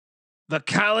The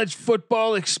college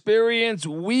football experience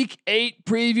week 8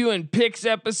 preview and picks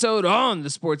episode on the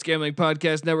Sports Gambling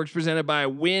Podcast Network is presented by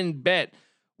WynnBET.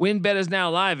 WynnBET is now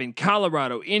live in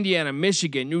Colorado, Indiana,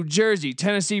 Michigan, New Jersey,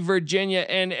 Tennessee, Virginia,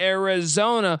 and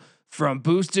Arizona. From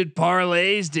boosted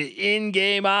parlays to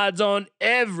in-game odds on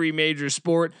every major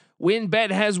sport,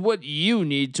 WynnBET has what you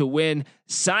need to win.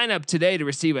 Sign up today to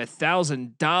receive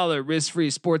 $1,000 risk-free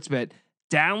sports bet.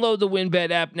 Download the WynnBET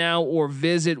app now or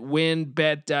visit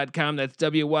wynnbet.com. That's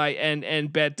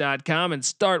WYNNBet.com and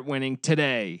start winning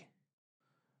today.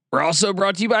 We're also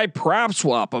brought to you by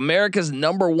PropSwap, America's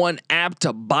 #1 app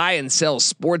to buy and sell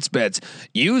sports bets.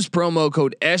 Use promo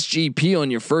code SGP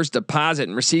on your first deposit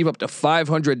and receive up to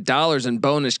 $500 in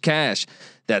bonus cash.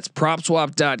 That's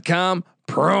PropSwap.com,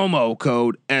 promo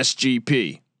code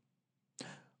SGP.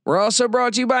 We're also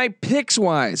brought to you by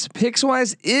PicksWise.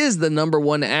 PicksWise is the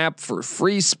 #1 app for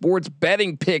free sports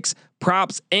betting picks,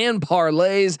 props, and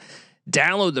parlays.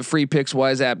 Download the free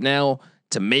PicksWise app now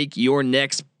to make your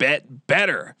next bet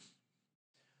better.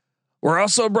 We're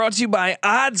also brought to you by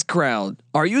OddsCrowd.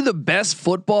 Are you the best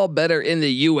football bettor in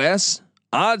the U.S.?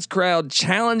 OddsCrowd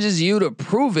challenges you to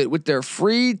prove it with their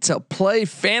free-to-play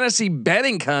fantasy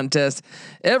betting contest.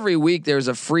 Every week there's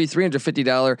a free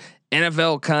 $350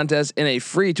 NFL contest and a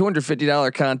free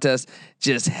 $250 contest.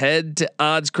 Just head to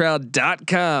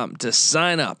oddscrowd.com to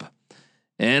sign up.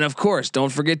 And of course,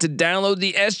 don't forget to download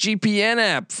the SGPN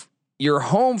app. Your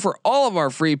home for all of our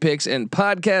free picks and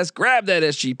podcasts. Grab that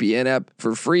SGPN app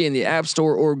for free in the App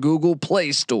Store or Google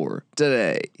Play Store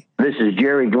today. This is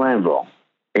Jerry Glanville,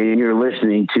 and you're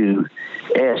listening to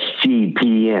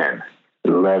SGPN.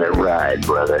 Let it ride,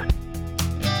 brother.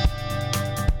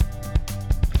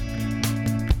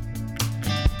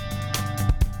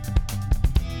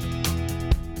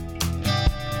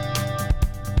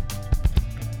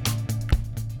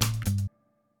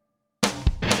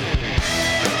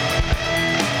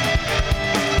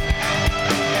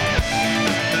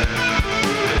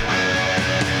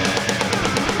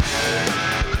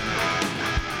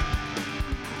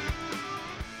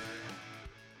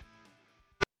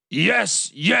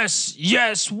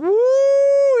 Yes. Woo!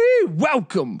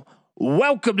 Welcome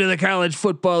to the college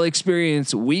football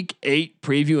experience week 8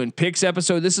 preview and picks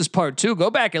episode. This is part 2. Go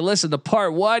back and listen to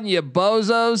part 1, you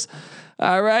bozos.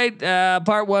 All right.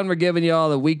 Part 1, we're giving you all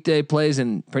the weekday plays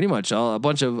and pretty much a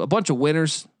bunch of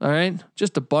winners. All right.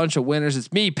 Just a bunch of winners.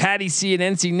 It's me, Patty C, and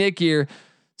NC Nick here.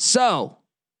 So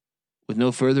with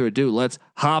no further ado, let's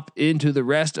hop into the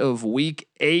rest of week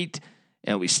 8.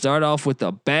 And we start off with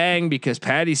a bang because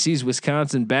Patty C's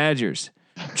Wisconsin Badgers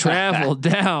travel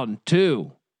down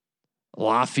to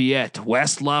Lafayette,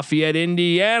 West Lafayette,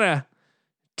 Indiana,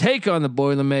 take on the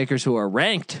Boilermakers, who are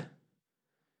ranked.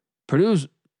 Purdue's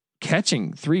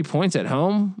catching 3 points at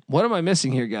home. What am I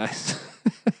missing here, guys?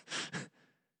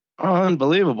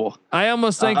 Unbelievable. I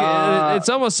almost think it's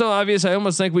almost so obvious. I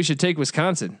almost think we should take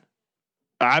Wisconsin.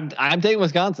 I'm taking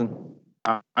Wisconsin.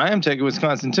 I am taking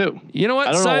Wisconsin too. You know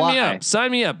what?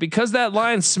 Sign me up because that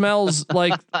line smells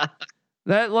like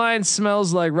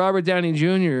Robert Downey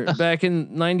Jr. back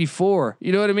in '94.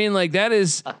 You know what I mean? Like that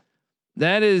is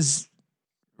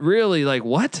really like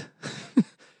what?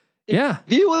 Yeah.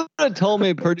 If you would have told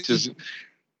me Purdue's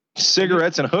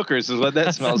cigarettes and hookers is what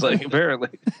that smells like, apparently.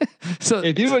 So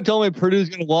if you would have told me Purdue's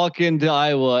going to walk into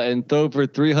Iowa and throw for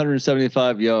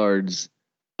 375 yards,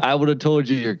 I would have told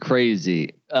you you're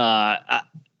crazy.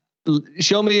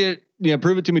 Show me it,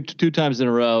 prove it to me 2 times in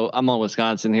a row. I'm on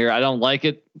Wisconsin here. I don't like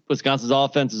it. Wisconsin's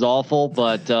offense is awful,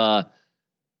 but I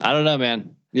don't know,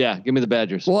 man. Yeah, give me the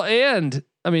Badgers. Well, and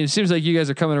I mean, it seems like you guys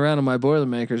are coming around on my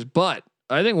Boilermakers, but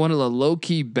I think one of the low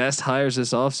key best hires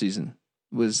this offseason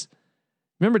was,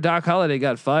 remember Doc Holliday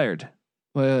got fired.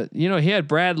 Well, he had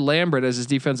Brad Lambert as his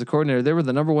defensive coordinator. They were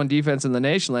the #1 defense in the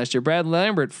nation last year. Brad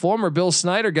Lambert, former Bill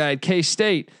Snyder guy at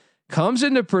K-State, comes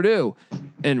into Purdue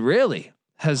and really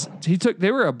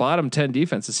they were a bottom 10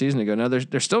 defense a season ago. Now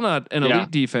they're still not an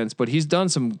elite defense, but he's done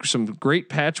some great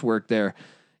patchwork there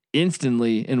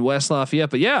instantly in West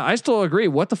Lafayette. But yeah, I still agree.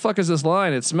 What the fuck is this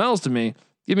line? It smells to me.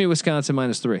 Give me Wisconsin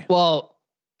 -3. Well,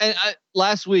 and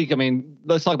last week,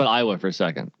 let's talk about Iowa for a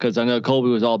second, because I know Colby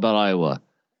was all about Iowa.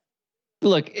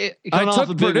 Look, I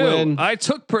took Purdue. I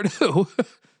took Purdue.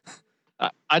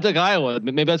 I took Iowa.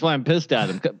 Maybe that's why I'm pissed at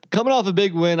him. Coming off a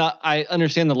big win, I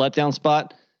understand the letdown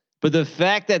spot, but the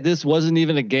fact that this wasn't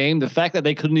even a game, the fact that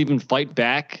they couldn't even fight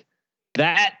back,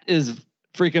 that is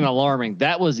freaking alarming.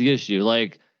 That was the issue.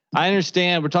 Like, I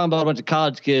understand we're talking about a bunch of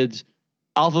college kids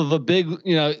off of a big,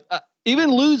 even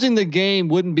losing the game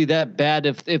wouldn't be that bad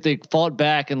if they fought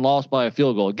back and lost by a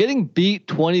field goal. Getting beat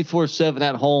 24-7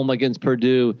 at home against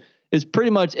Purdue is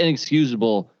pretty much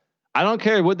inexcusable. I don't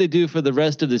care what they do for the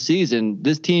rest of the season.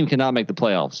 This team cannot make the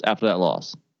playoffs after that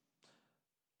loss.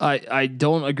 I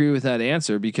don't agree with that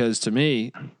answer because to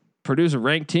me, Purdue's a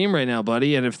ranked team right now,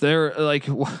 buddy. And if they're like,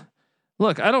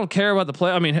 look, I don't care about the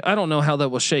play. I mean, I don't know how that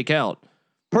will shake out.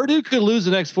 Purdue could lose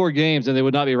the next 4 games and they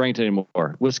would not be ranked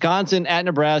anymore. Wisconsin at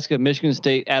Nebraska, Michigan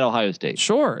State at Ohio State.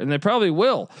 Sure. And they probably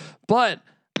will, but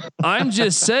I'm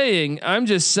just saying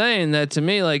that to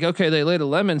me, like, okay, they laid a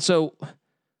lemon. So,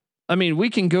 I mean, we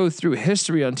can go through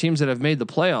history on teams that have made the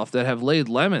playoff that have laid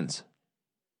lemons.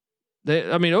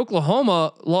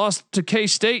 Oklahoma lost to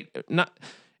K-State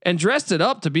and dressed it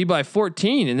up to be by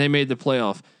 14 and they made the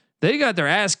playoff. They got their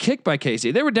ass kicked by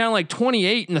K-State. They were down like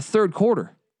 28 in the third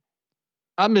quarter.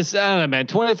 I don't know, man.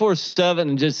 24/7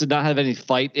 and just did not have any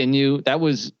fight in you. That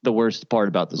was the worst part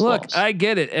about this. Look, loss. I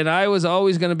get it, and I was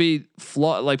always going to be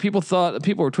flawed. Like people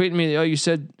were tweeting me, "Oh, you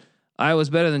said Iowa's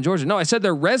better than Georgia." No, I said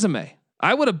their resume.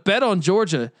 I would have bet on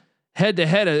Georgia head to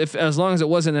head as long as it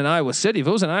wasn't in Iowa City. If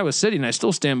it was in Iowa City, and I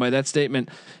still stand by that statement,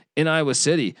 in Iowa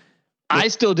City. I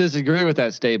still disagree with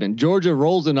that statement. Georgia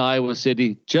rolls in Iowa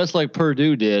City just like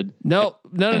Purdue did. No.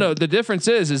 The difference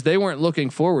is they weren't looking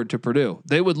forward to Purdue.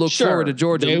 They would look forward to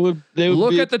Georgia. They would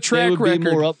look be, at the track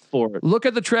record. More up for it. Look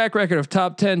at the track record of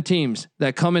top 10 teams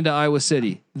that come into Iowa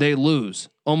City. They lose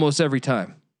almost every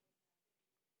time.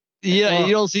 Yeah,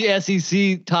 you don't see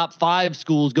SEC top 5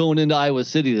 schools going into Iowa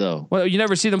City though. Well, you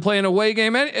never see them play an away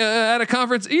game at a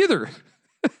conference either.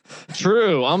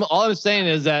 True. All I'm saying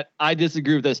is that I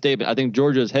disagree with that statement. I think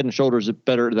Georgia is head and shoulders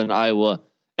better than Iowa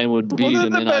and would beat them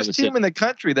the in best Iowa team City. in the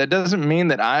country. That doesn't mean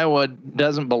that Iowa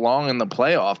doesn't belong in the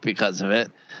playoff because of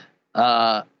it.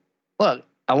 Look,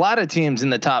 a lot of teams in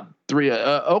the top 3.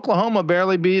 Oklahoma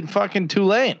barely beat fucking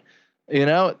Tulane. You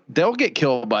know, they'll get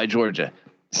killed by Georgia.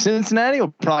 Cincinnati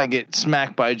will probably get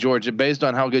smacked by Georgia based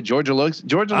on how good Georgia looks.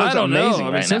 Georgia looks amazing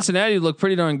right now. Cincinnati looked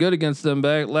pretty darn good against them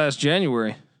back last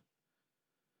January.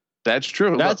 That's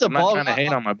true. That's I'm not trying to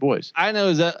hate on my boys. I know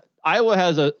is that Iowa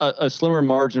has a slimmer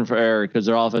margin for error because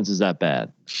their offense is that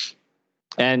bad.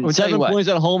 And 7 points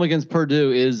at home against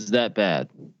Purdue is that bad.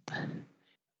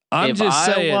 I'm just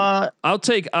saying, I'll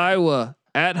take Iowa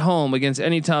at home against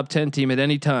any top 10 team at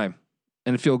any time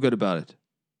and feel good about it.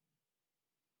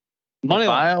 Money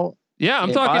line. Yeah,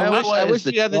 I'm talking. I wish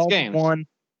you had this game.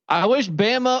 I wish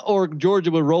Bama or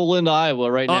Georgia would roll into Iowa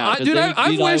right now. Dude,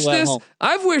 I've wished this.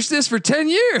 I've wished this for 10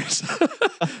 years.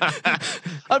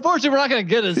 Unfortunately, we're not going to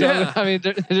get it. So yeah. I mean,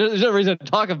 there's no reason to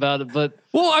talk about it. But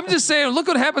I'm just saying. Look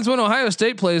what happens when Ohio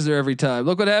State plays there every time.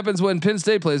 Look what happens when Penn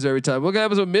State plays there every time. Look what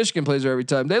happens when Michigan plays there every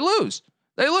time. They lose.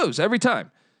 They lose every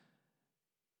time.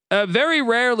 Very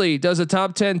rarely does a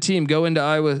top 10 team go into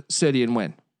Iowa City and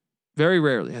win. Very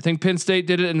rarely. I think Penn State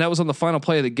did it, and that was on the final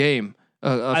play of the game.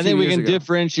 I think we can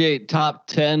differentiate top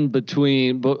 10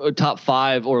 between top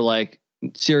 5 or like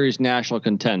serious national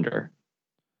contender.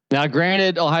 Now,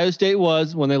 granted, Ohio State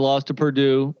was when they lost to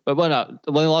Purdue, but when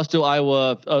they lost to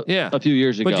Iowa a few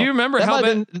years ago. But do you remember how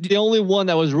bad the only one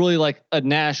that was really like a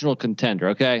national contender?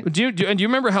 Okay. Do you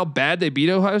remember how bad they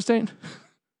beat Ohio State?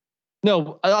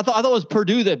 No, I thought it was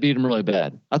Purdue that beat them really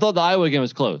bad. I thought the Iowa game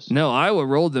was close. No, Iowa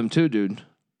rolled them too, dude.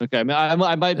 Okay, I mean,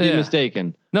 I might be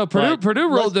mistaken. No,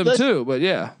 Purdue rolled them too, but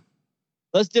yeah.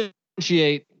 Let's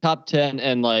differentiate top 10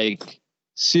 and like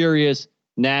serious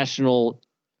national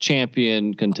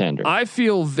champion contender. I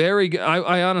feel very good.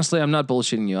 I honestly, I'm not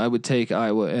bullshitting you. I would take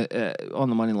Iowa on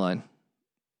the money line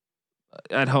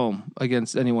at home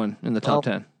against anyone in the top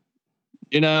 10.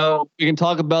 You know, we can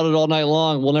talk about it all night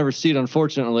long. We'll never see it,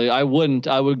 unfortunately. I wouldn't.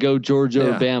 I would go Georgia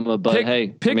or Bama, but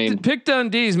Pick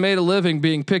Dundee's made a living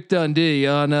being Pick Dundee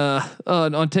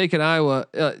on taking Iowa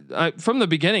from the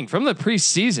beginning, from the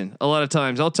preseason. A lot of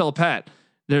times, I'll tell Pat,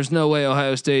 "There's no way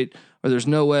Ohio State, or there's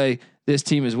no way this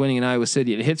team is winning in Iowa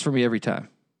City." And it hits for me every time.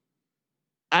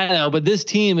 I know, but this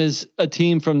team is a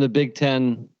team from the Big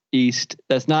Ten East.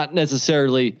 That's not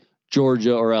necessarily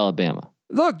Georgia or Alabama.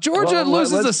 Look, Georgia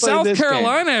loses to South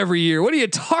Carolina every year. What are you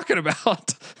talking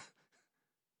about?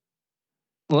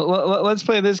 Let's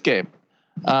play this game.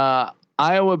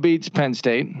 Iowa beats Penn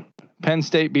State. Penn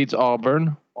State beats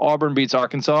Auburn. Auburn beats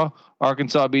Arkansas.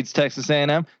 Arkansas beats Texas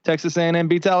A&M. Texas A&M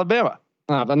beats Alabama.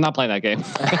 I'm not playing that game.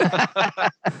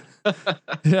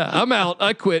 Yeah, I'm out.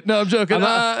 I quit. No, I'm joking.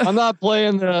 I'm not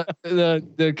playing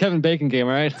the Kevin Bacon game.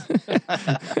 All right.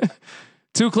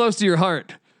 Too close to your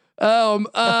heart.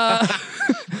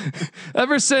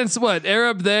 Ever since what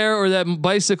Arab there or that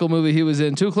bicycle movie he was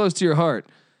in, Too Close to Your Heart.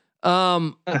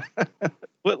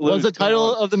 What was the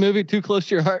title of the movie? Too Close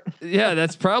to Your Heart. Yeah,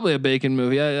 that's probably a Bacon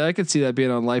movie. I could see that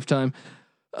being on Lifetime.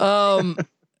 Where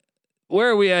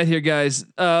are we at here, guys?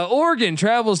 Oregon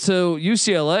travels to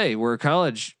UCLA, where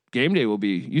college game day will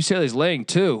be. UCLA's laying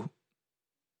 2.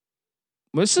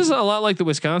 This is a lot like the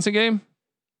Wisconsin game.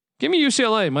 Give me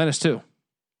UCLA -2.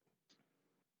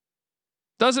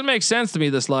 Doesn't make sense to me,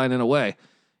 this line, in a way.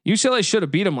 UCLA should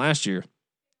have beat them last year.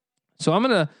 So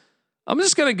I'm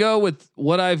just gonna go with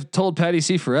what I've told Patty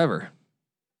C forever.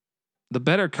 The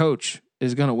better coach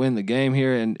is gonna win the game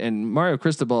here, and Mario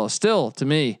Cristobal still, to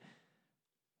me,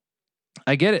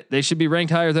 I get it. They should be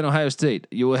ranked higher than Ohio State.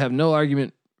 You will have no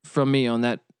argument from me on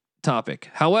that topic.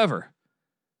 However,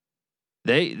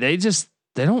 they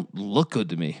don't look good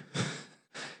to me.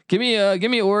 Give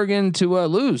me Oregon to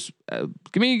lose.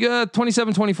 Give me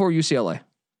 27-24 UCLA.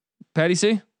 Patty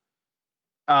C.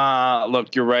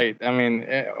 Look, you're right. I mean,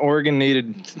 Oregon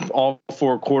needed all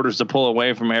 4 quarters to pull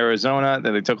away from Arizona.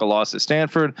 Then they took a loss at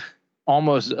Stanford.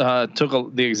 Almost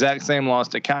took the exact same loss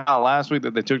to Cal last week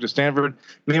that they took to Stanford.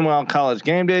 Meanwhile, College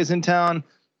game days in town.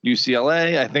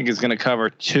 UCLA, I think, is going to cover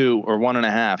 2 or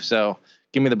 1.5. So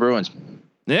give me the Bruins.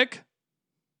 Nick?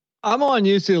 I'm on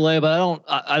UCLA, but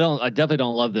I definitely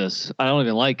don't love this. I don't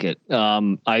even like it.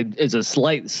 It's a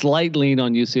slight lean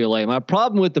on UCLA. My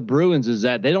problem with the Bruins is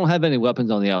that they don't have any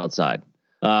weapons on the outside,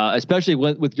 especially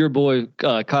with your boy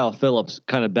Kyle Phillips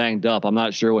kind of banged up. I'm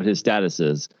not sure what his status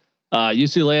is.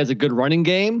 UCLA has a good running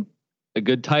game, a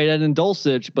good tight end in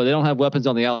Dulcich, but they don't have weapons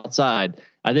on the outside.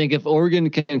 I think if Oregon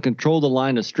can control the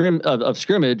line of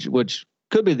scrimmage, which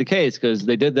could be the case because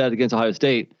they did that against Ohio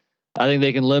State, I think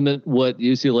they can limit what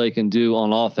UCLA can do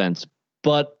on offense.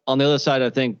 But on the other side, I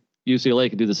think UCLA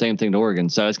can do the same thing to Oregon.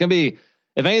 So it's going to be,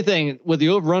 if anything, with the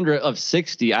over-under of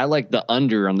 60, I like the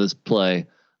under on this play.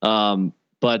 But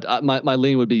my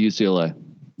lean would be UCLA.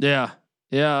 Yeah.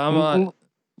 I'm on.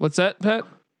 What's that, Pat?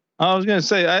 I was going to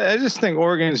say, I just think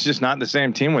Oregon is just not the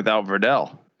same team without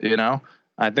Verdell. You know,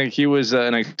 I think he was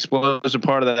an explosive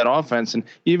part of that offense. And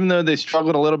even though they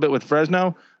struggled a little bit with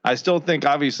Fresno, I still think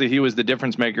obviously he was the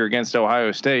difference maker against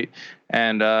Ohio State.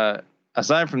 And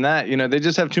aside from that, you know, they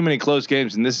just have too many close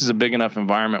games, and this is a big enough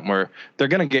environment where they're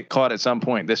going to get caught at some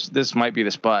point. This might be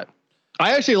the spot.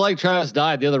 I actually like Travis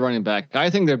Dye, the other running back. I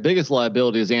think their biggest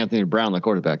liability is Anthony Brown, the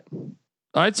quarterback.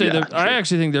 I'd say I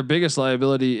actually think their biggest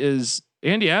liability is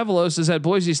Andy Avalos is at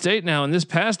Boise State now, and this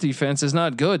pass defense is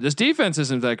not good. This defense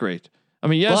isn't that great. I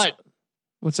mean, yes. But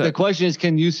what's that? The question is,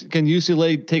 can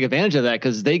UCLA take advantage of that?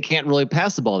 Because they can't really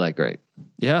pass the ball that great.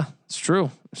 Yeah, it's true.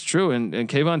 It's true. And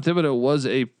Kayvon Thibodeau was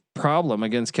a problem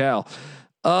against Cal.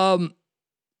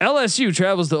 LSU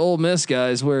travels to Ole Miss,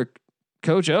 guys, where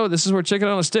Coach this is where chicken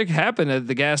on a stick happened at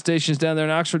the gas stations down there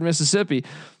in Oxford, Mississippi.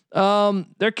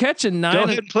 They're catching 9. Go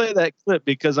ahead and play that clip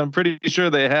because I'm pretty sure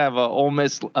they have Ole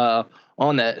Miss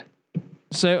on that.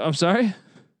 So I'm sorry.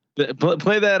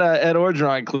 Play that Ed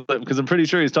Orgeron clip because I'm pretty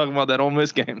sure he's talking about that Ole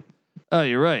Miss game. Oh,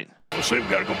 you're right. We'll see. We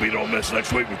got to go beat Ole Miss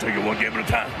next week. We'll take it one game at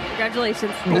a time.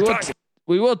 Congratulations.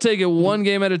 We will take it one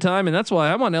game at a time, and that's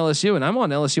why I'm on LSU, and I'm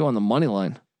on LSU on the money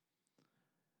line.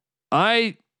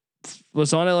 I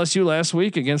was on LSU last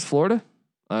week against Florida.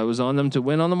 I was on them to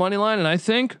win on the money line, and I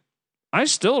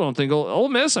still don't think Ole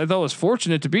Miss, I thought, was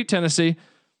fortunate to beat Tennessee.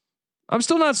 I'm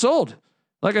still not sold.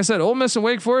 Like I said, Ole Miss and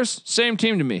Wake Forest, same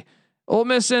team to me. Ole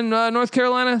Miss and North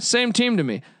Carolina, same team to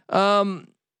me. Does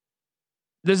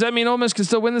that mean Ole Miss can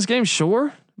still win this game?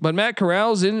 Sure. But Matt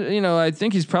Corral's in, I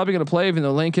think he's probably going to play, even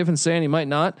though Lane Kiffin's saying he might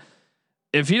not.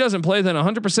 If he doesn't play, then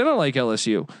 100% I like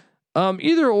LSU.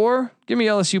 Either or, give me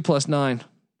LSU +9.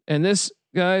 And this,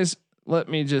 guys, let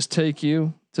me just take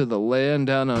you to the land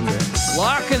down under.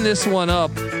 Locking this one up.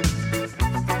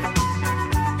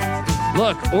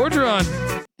 Look,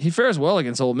 Orgeron, he fares well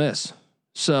against Ole Miss.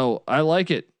 So I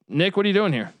like it. Nick, what are you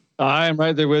doing here? I am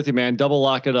right there with you, man. Double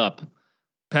lock it up.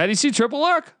 Patty C, triple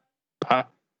lock? I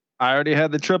already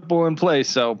had the triple in place,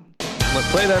 so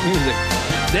let's play that music.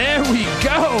 There we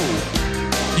go.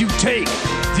 You take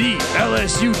the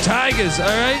LSU Tigers, all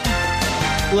right?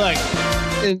 Look,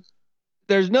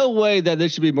 there's no way that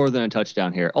this should be more than a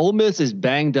touchdown here. Ole Miss is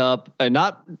banged up, and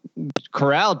not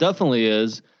Corral definitely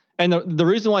is. And the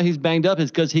reason why he's banged up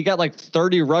is because he got like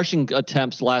 30 rushing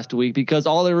attempts last week because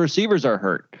all their receivers are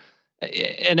hurt.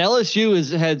 And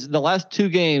LSU has the last 2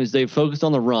 games they've focused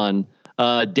on the run.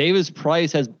 Davis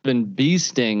Price has been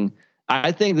beasting.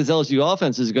 I think this LSU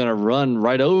offense is going to run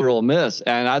right over Ole Miss,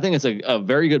 and I think it's a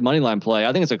very good money line play.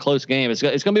 I think it's a close game. It's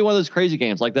going to be one of those crazy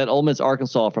games like that Ole Miss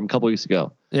Arkansas from a couple weeks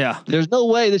ago. Yeah, there's no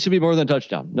way this should be more than a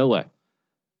touchdown. No way.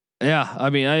 Yeah, I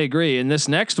mean, I agree. And this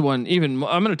next one, I'm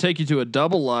going to take you to a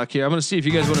double lock here. I'm going to see if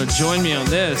you guys want to join me on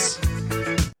this.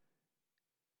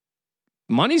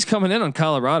 Money's coming in on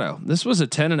Colorado. This was a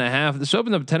 10.5. This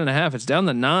opened up 10.5. It's down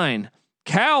to 9.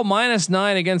 Cal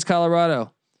 -9 against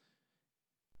Colorado.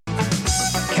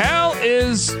 Cal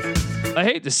is I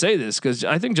hate to say this because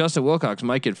I think Justin Wilcox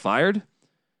might get fired.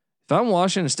 If I'm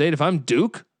Washington State, if I'm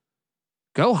Duke,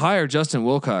 go hire Justin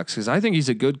Wilcox because I think he's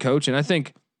a good coach, and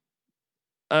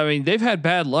I mean, they've had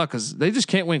bad luck because they just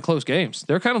can't win close games.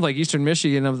 They're kind of like Eastern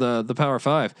Michigan of the Power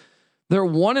Five. They're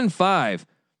 1-5,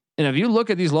 and if you look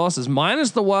at these losses,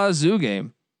 minus the Wazoo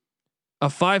game, a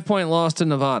 5-point loss to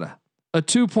Nevada, a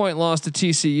 2-point loss to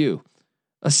TCU,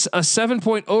 a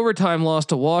 7-point overtime loss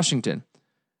to Washington,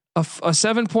 a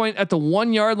 7-point at the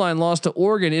 1 yard line loss to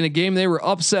Oregon in a game they were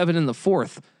up 7 in the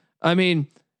fourth. I mean,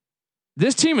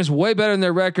 this team is way better than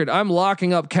their record. I'm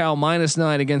locking up Cal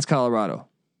 -9 against Colorado.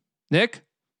 Nick?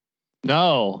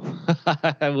 No,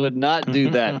 I would not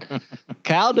do that.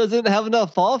 Cal doesn't have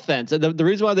enough offense. The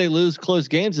reason why they lose close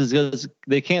games is because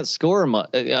they can't score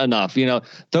enough.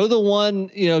 Throw the one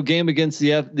game against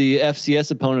the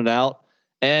FCS opponent out,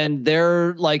 and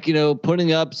they're like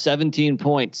putting up 17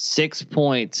 points, 6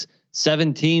 points,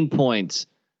 17 points.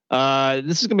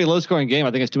 This is gonna be a low scoring game.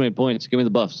 I think it's too many points. Give me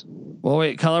the Buffs. Well,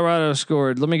 wait. Colorado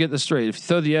scored. Let me get this straight. If you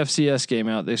throw the FCS game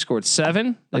out, they scored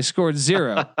 7. They scored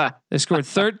 0. They scored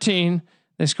 13.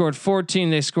 They scored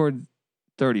 14. They scored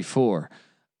 34.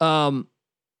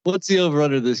 What's the over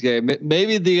under this game?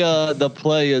 Maybe the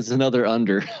play is another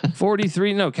under.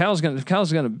 43. No, Cal's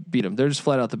gonna beat them. They're just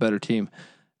flat out the better team.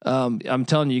 I'm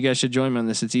telling you, you guys should join me on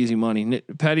this. It's easy money.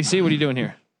 Patty C, what are you doing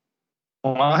here?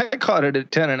 Well, I caught it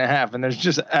at 10.5, and there's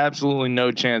just absolutely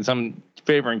no chance I'm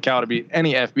favoring Cal to beat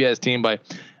any FBS team by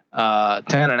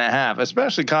 10.5,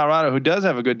 especially Colorado, who does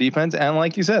have a good defense. And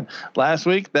like you said, last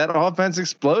week that offense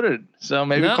exploded. So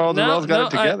maybe Calderell's got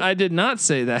it together. I did not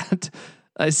say that.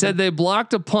 I said they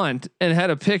blocked a punt and had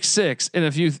a pick 6. And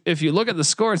if you look at the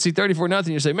score and see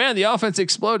 34-0, you say, man, the offense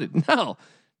exploded. No,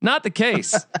 not the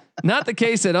case. Not the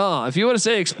case at all. If you want to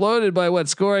say exploded by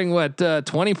scoring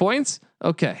 20 points.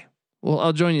 Okay. Well,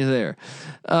 I'll join you there.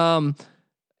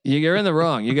 You're in the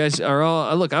wrong. You guys are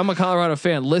all. Look, I'm a Colorado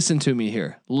fan. Listen to me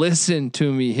here.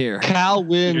 Cal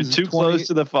wins. You're too close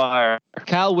to the fire.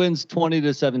 Cal wins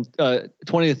 20-7,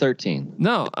 20-13.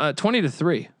 No,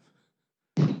 20-3.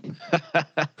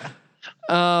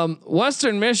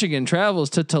 Western Michigan travels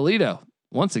to Toledo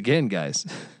once again, guys.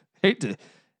 hate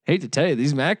to tell you,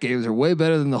 these MAC games are way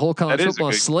better than the whole college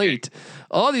football slate.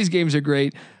 All these games are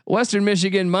great. Western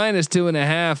Michigan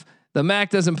 -2.5. The MAC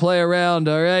doesn't play around.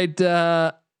 All right.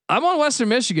 I'm on Western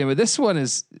Michigan, but this one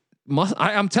is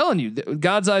I'm telling you,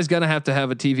 God's Eye's going to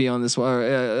have a TV on this one,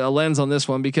 a lens on this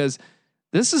one, because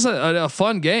this is a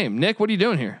fun game. Nick, what are you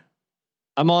doing here?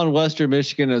 I'm on Western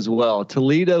Michigan as well.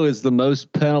 Toledo is the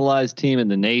most penalized team in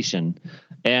the nation,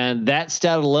 and that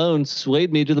stat alone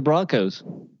swayed me to the Broncos.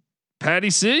 Patty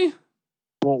C?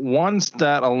 Well, one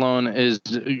stat alone is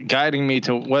guiding me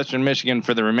to Western Michigan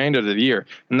for the remainder of the year,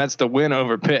 and that's the win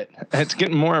over Pitt. It's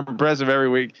getting more impressive every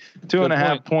week.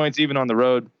 2.5 points, even on the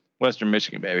road. Western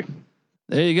Michigan, baby.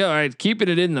 There you go. All right, keeping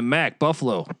it in the MAC.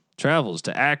 Buffalo travels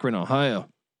to Akron, Ohio.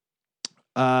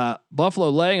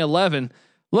 Buffalo laying 11.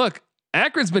 Look,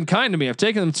 Akron's been kind to me. I've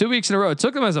taken them 2 weeks in a row. I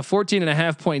took them as a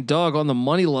 14.5 point dog on the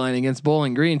money line against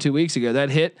Bowling Green 2 weeks ago.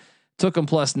 That hit. Took them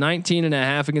plus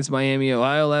 19.5 against Miami,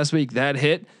 Ohio last week. That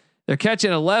hit. They're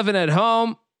catching 11 at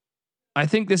home. I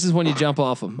think this is when you jump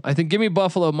off them. I think give me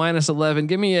Buffalo -11.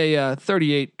 Give me a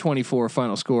 38-24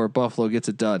 final score. Buffalo gets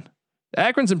it done.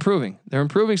 Akron's improving. They're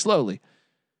improving slowly.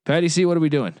 Patty C, what are we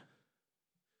doing?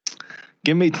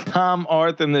 Give me Tom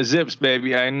Arth and the Zips,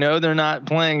 baby. I know they're not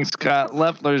playing Scott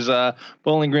Leffler's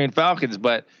Bowling Green Falcons,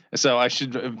 but so I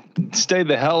should stay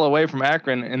the hell away from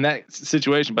Akron in that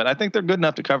situation. But I think they're good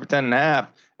enough to cover 10.5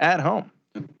 at home.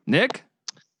 Nick?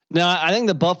 No, I think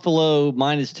the Buffalo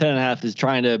 -10.5 is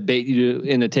trying to bait you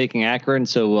into taking Akron.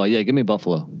 So yeah, give me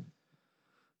Buffalo.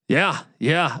 Yeah.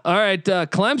 All right.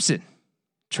 Clemson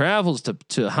travels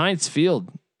to Heinz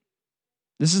Field.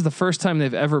 This is the first time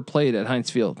they've ever played at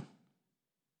Heinz Field.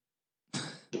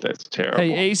 That's terrible.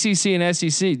 Hey, ACC and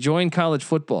SEC, join college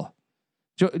football.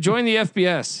 Join the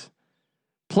FBS.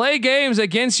 Play games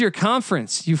against your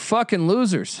conference, you fucking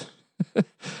losers.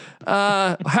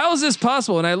 How is this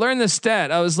possible? And I learned this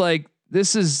stat. I was like,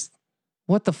 this is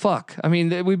what the fuck? I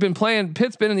mean, we've been playing,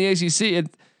 Pitt's been in the ACC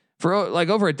for like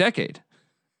over a decade.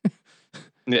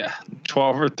 Yeah.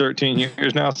 12 or 13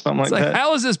 years now, something like that.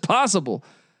 How is this possible?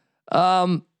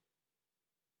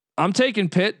 I'm taking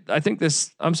Pitt.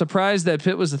 I'm surprised that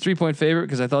Pitt was the 3-point favorite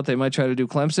because I thought they might try to do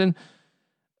Clemson,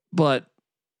 but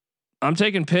I'm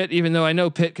taking Pitt, even though I know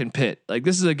Pitt can pit. Like,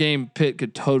 this is a game Pitt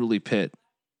could totally pit.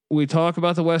 We talk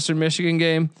about the Western Michigan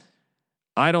game.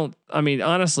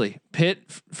 Honestly,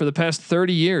 Pitt for the past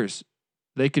 30 years,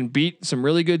 they can beat some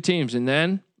really good teams. And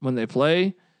then when they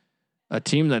play a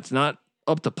team that's not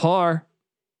up to par,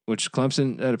 which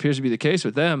Clemson, that appears to be the case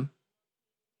with them.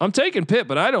 I'm taking Pitt,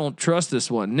 but I don't trust this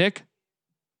one. Nick?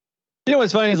 You know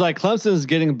what's funny is like Clemson's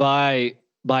getting by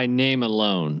name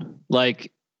alone.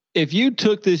 Like if you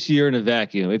took this year in a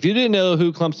vacuum, if you didn't know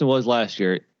who Clemson was last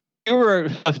year, you were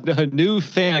a new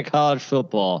fan of college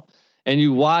football and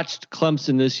you watched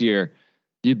Clemson this year,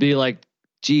 you'd be like,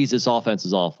 geez, this offense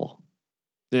is awful.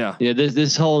 Yeah. Yeah.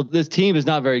 This team is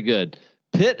not very good.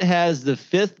 Pitt has the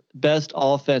 5th best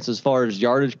offense as far as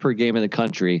yardage per game in the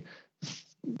country,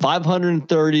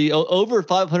 530 over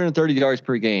 530 yards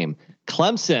per game.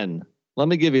 Clemson, let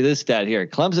me give you this stat here.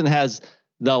 Clemson has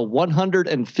the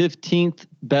 115th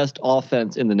best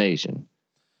offense in the nation.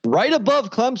 Right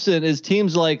above Clemson is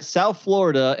teams like South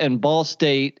Florida and Ball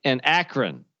State and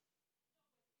Akron.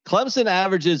 Clemson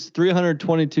averages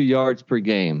 322 yards per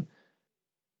game.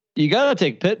 You got to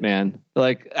take Pitt, man.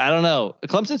 Like, I don't know.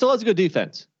 Clemson still has a good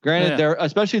defense. Granted, they're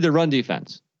especially their run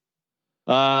defense.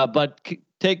 But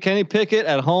take Kenny Pickett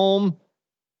at home.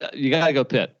 You got to go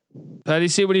Pitt. Patty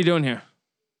C, what are you doing here?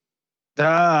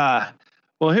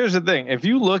 Well, here's the thing. If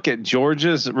you look at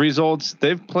Georgia's results,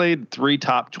 they've played 3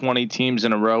 top 20 teams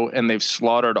in a row and they've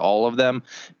slaughtered all of them.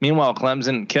 Meanwhile,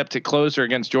 Clemson kept it closer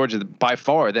against Georgia by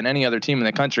far than any other team in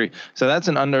the country. So that's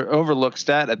an overlooked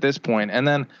stat at this point. And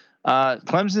then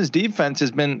Clemson's defense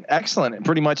has been excellent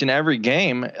pretty much in every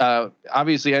game.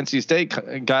 Obviously, NC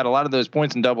State got a lot of those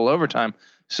points in double overtime.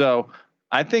 So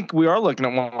I think we are looking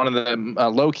at one of the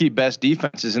low-key best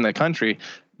defenses in the country.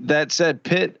 That said,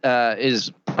 Pitt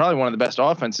is probably one of the best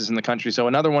offenses in the country. So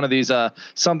another one of these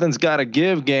something's got to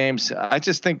give games. I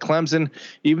just think Clemson,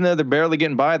 even though they're barely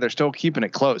getting by, they're still keeping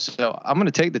it close. So I'm going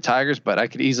to take the Tigers, but I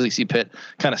could easily see Pitt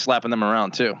kind of slapping them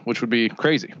around too, which would be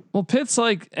crazy. Well, Pitt's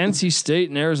like NC State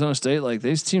and Arizona State. Like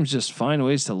these teams just find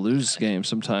ways to lose games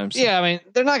sometimes. Yeah, I mean,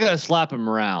 they're not going to slap them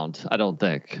around, I don't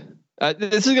think.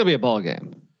 This is going to be a ball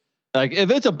game. Like if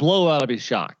it's a blowout, I'll be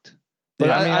shocked. But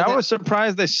yeah, I was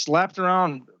surprised they slapped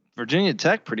around Virginia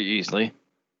Tech pretty easily.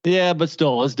 Yeah, but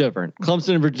still, it's different.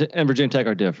 Clemson and Virginia Tech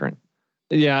are different.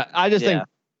 Yeah, I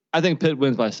think Pitt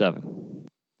wins by 7.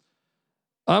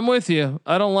 I'm with you.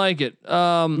 I don't like it.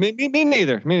 Me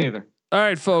neither. All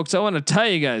right, folks. I want to tell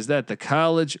you guys that the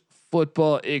college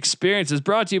football experience is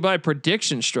brought to you by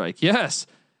Prediction Strike. Yes.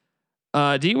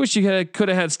 Do you wish you could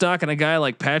have had stock in a guy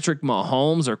like Patrick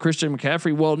Mahomes or Christian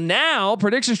McCaffrey? Well, now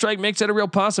Prediction Strike makes that a real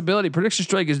possibility. Prediction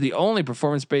Strike is the only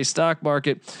performance-based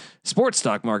sports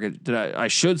stock market, I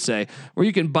should say, where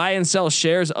you can buy and sell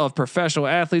shares of professional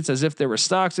athletes as if they were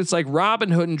stocks. It's like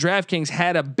Robinhood and DraftKings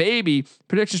had a baby.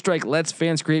 Prediction Strike lets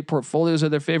fans create portfolios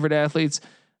of their favorite athletes. I'm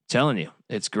telling you,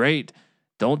 it's great.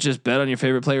 Don't just bet on your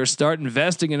favorite players. Start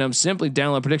investing in them. Simply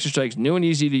download Prediction Strike's new and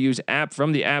easy to use app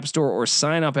from the App Store or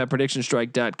sign up at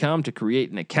PredictionStrike.com to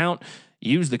create an account.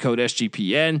 Use the code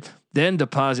SGPN, then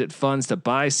deposit funds to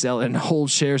buy, sell, and hold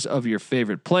shares of your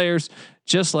favorite players.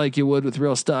 Just like you would with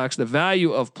real stocks, the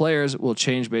value of players will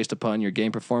change based upon your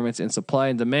game performance and supply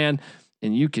and demand.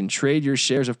 And you can trade your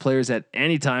shares of players at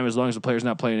any time as long as the player is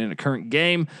not playing in a current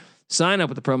game. Sign up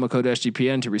with the promo code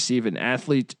SGPN to receive an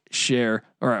athlete share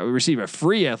or receive a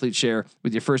free athlete share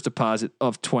with your first deposit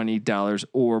of $20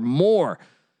 or more.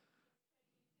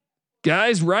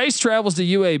 Guys, Rice travels to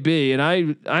UAB, and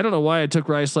I don't know why I took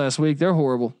Rice last week. They're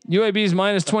horrible. UAB's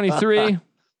minus 23.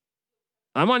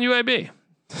 I'm on UAB.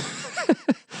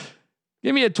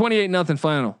 Give me a 28-0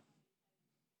 final.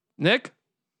 Nick?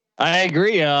 I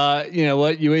agree. You know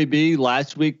what? UAB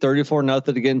last week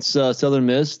 34-0 against Southern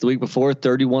Miss. The week before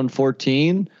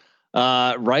 31-14.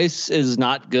 Rice is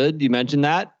not good. You mentioned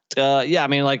that. Yeah, I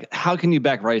mean, like, how can you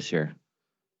back Rice here?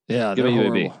 Yeah, they're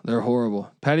horrible. They're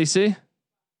horrible. Patty C?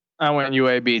 I went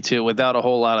UAB too, without a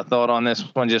whole lot of thought on this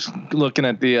one. Just looking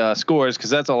at the scores, because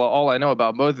that's all I know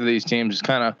about both of these teams is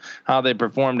kind of how they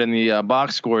performed in the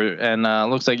box score, and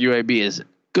looks like UAB is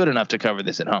good enough to cover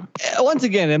this at home. Once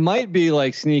again, it might be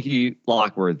like sneaky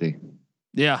Lockworthy.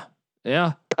 Yeah.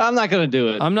 I'm not going to do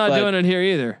it. I'm not doing it here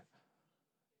either.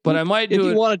 But I might do it. If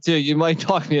you wanted to, you might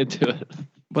talk me into it.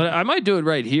 But I might do it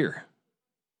right here.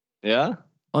 Yeah.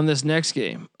 On this next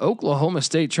game, Oklahoma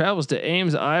State travels to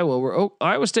Ames, Iowa, where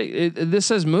Iowa State, this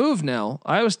has moved now.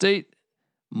 Iowa State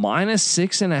minus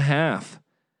 6.5.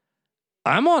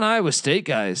 I'm on Iowa State,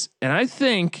 guys. And I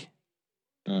think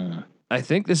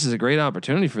this is a great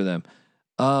opportunity for them.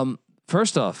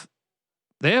 First off,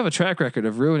 they have a track record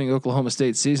of ruining Oklahoma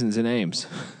State seasons in Ames.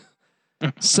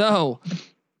 So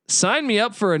sign me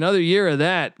up for another year of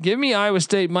that. Give me Iowa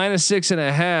State minus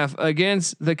 6.5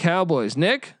 against the Cowboys.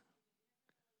 Nick?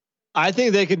 I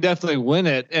think they could definitely win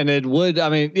it. And it would, I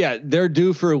mean, yeah, they're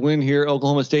due for a win here.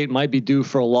 Oklahoma State might be due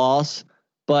for a loss.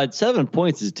 but 7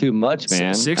 points is too much,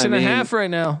 man. 6.5 right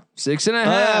now.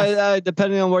 6.5.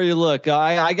 Depending on where you look,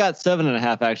 I got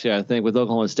 7.5 actually. I think with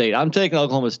Oklahoma State, I'm taking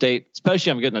Oklahoma State,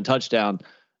 especially I'm getting a touchdown.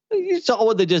 You saw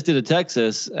what they just did to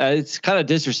Texas. It's kind of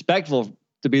disrespectful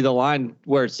to be the line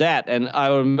where it's at, and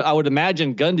I would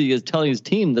imagine Gundy is telling his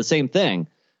team the same thing.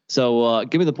 So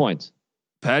give me the points.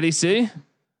 Patty C.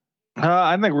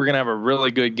 I think we're gonna have a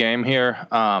really good game here.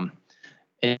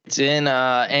 It's in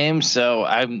Ames, so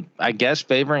I guess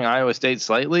favoring Iowa State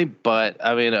slightly, but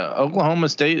I mean Oklahoma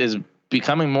State is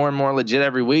becoming more and more legit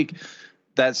every week.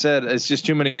 That said, it's just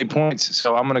too many points,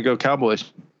 so I'm gonna go Cowboys.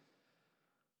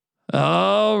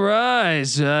 All right,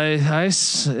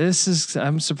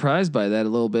 I'm surprised by that a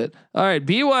little bit. All right,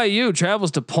 BYU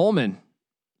travels to Pullman,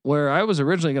 where I was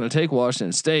originally going to take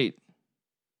Washington State,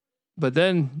 but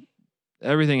then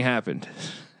everything happened.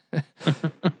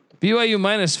 BYU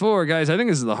 -4, guys. I think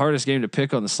this is the hardest game to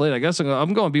pick on the slate. I guess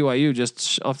I'm going BYU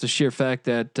just off the sheer fact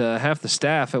that half the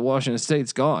staff at Washington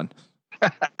State's gone.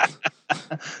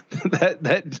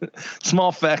 that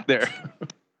small fact there.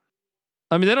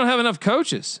 I mean, they don't have enough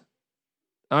coaches.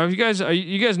 You guys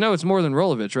know it's more than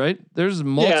Rolovich, right? There's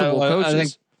multiple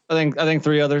coaches. I think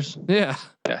 3 others. Yeah.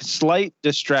 Slight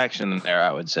distraction there,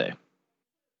 I would say.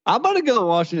 I'm about to go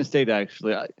Washington State.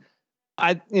 Actually,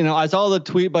 I saw the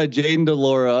tweet by Jaden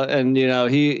DeLaura, and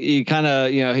he kind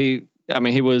of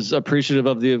he was appreciative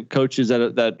of the coaches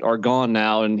that are gone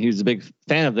now, and he's a big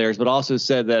fan of theirs, but also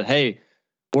said that, hey,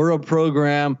 we're a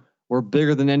program, we're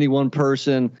bigger than any one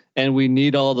person, and we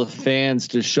need all the fans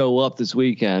to show up this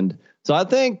weekend. So I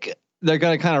think they're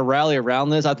going to kind of rally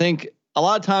around this. I think a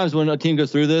lot of times when a team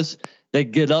goes through this, they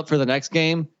get up for the next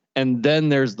game, and then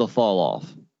there's the fall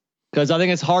off. Because I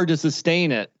think it's hard to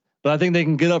sustain it, but I think they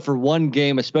can get up for one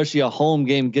game, especially a home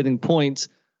game, getting points.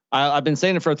 I've been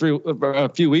saying it for a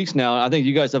few weeks now. I think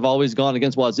you guys have always gone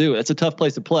against Wazoo. It's a tough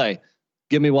place to play.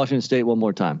 Give me Washington State one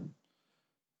more time.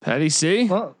 Patty C.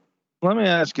 Well, let me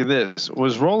ask you this: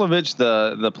 was Rolovich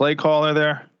the play caller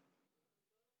there?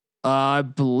 I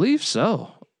believe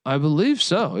so.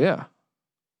 Yeah.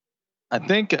 I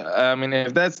think,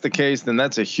 if that's the case, then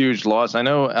that's a huge loss. I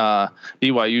know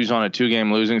BYU's on a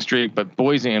 2-game losing streak, but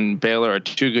Boise and Baylor are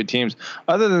 2 good teams.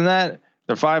 Other than that,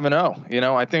 they're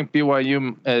 5-0. I think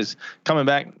BYU is coming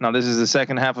back. Now, this is the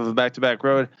second half of a back-to-back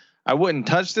road. I wouldn't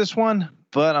touch this one,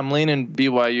 but I'm leaning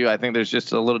BYU. I think there's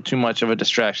just a little too much of a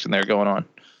distraction there going on.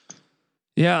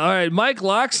 Yeah. All right. Mike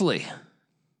Loxley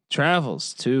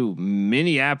travels to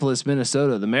Minneapolis,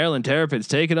 Minnesota. The Maryland Terrapins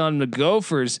taking on the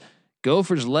Gophers.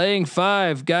 Gophers laying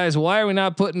 5. Guys, why are we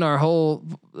not putting our whole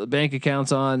bank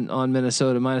accounts on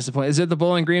Minnesota minus the point? Is it the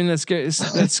Bowling Green that's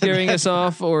scaring us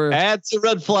off, or that's a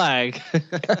red flag?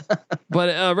 But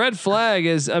a red flag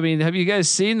is, have you guys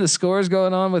seen the scores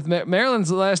going on with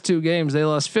Maryland's last 2 games? They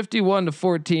lost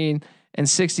 51-14 and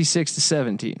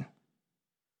 66-17.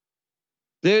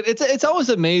 Dude, it's always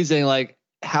amazing, like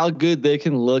how good they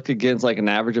can look against like an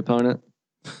average opponent,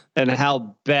 and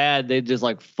how bad they just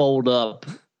like fold up.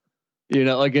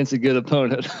 Against a good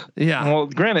opponent. Yeah. Well,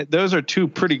 granted, those are 2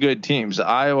 pretty good teams,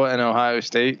 Iowa and Ohio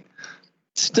State.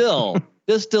 Still,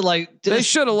 they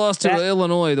should have lost to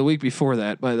Illinois the week before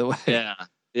that, by the way.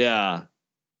 Yeah.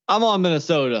 I'm on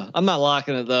Minnesota. I'm not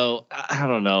locking it though. I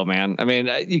don't know, man.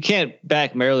 You can't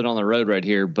back Maryland on the road right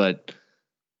here, but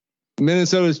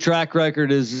Minnesota's track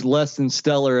record is less than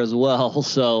stellar as well.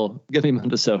 So give me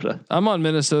Minnesota. I'm on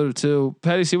Minnesota too.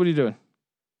 Patty C, what are you doing?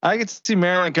 I can see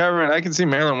Maryland covering. I can see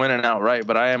Maryland winning outright,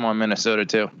 but I am on Minnesota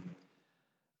too.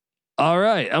 All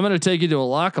right, I'm going to take you to a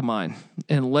lock of mine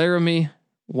in Laramie,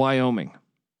 Wyoming.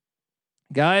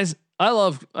 Guys, I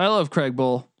love Craig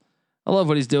Bowl. I love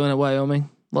what he's doing at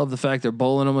Wyoming. Love the fact they're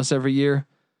bowling almost every year.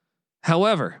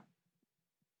 However,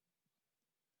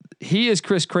 he is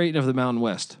Chris Creighton of the Mountain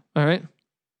West. All right,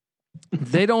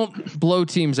 they don't blow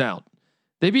teams out.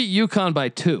 They beat UConn by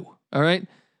 2. All right.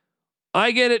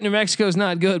 I get it. New Mexico's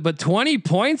not good, but 20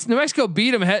 points. New Mexico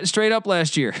beat them straight up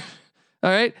last year.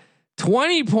 All right.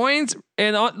 20 points.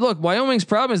 And look, Wyoming's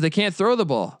problem is they can't throw the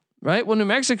ball, right? Well, New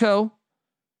Mexico,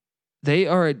 they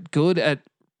are good at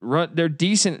run. They're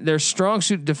decent. Their strong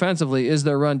suit defensively is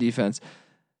their run defense.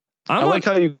 I like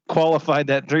how you qualified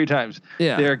that 3 times.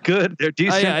 Yeah. They're good. They're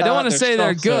decent. I don't want to say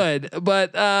they're good,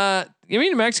 but give me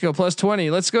New Mexico plus 20.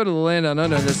 Let's go to the land on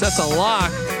under this. That's a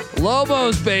lock.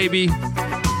 Lobos, baby.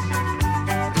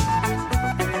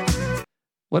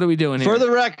 What are we doing here? For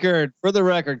the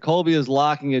record, Colby is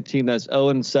locking a team that's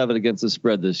 0-7 against the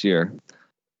spread this year.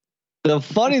 The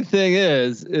funny thing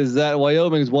is that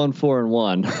Wyoming's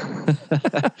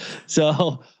 1-4-1.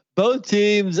 So both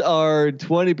teams are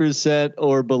 20%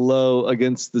 or below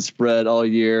against the spread all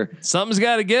year. Something's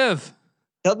got to give.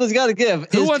 Something's got to give.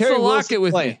 Who wants to lock it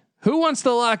with me? Who wants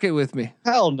to lock it with me?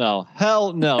 Hell no.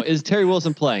 Is Terry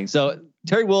Wilson playing? So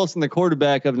Terry Wilson, the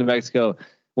quarterback of New Mexico,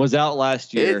 was out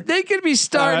last year. They could be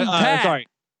starting Pat, sorry.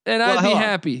 and I'd be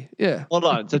happy. Yeah. Hold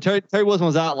on. So Terry Wilson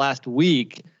was out last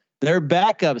week. Their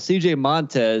backup, CJ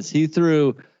Montez, he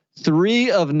threw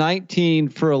 3 of 19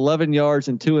 for 11 yards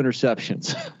and 2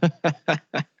 interceptions.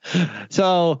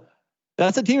 So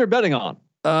that's a team you're betting on.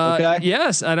 Okay.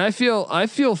 Yes, and I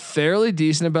feel fairly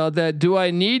decent about that. Do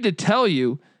I need to tell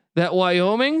you that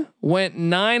Wyoming went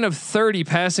 9 of 30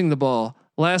 passing the ball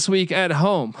last week at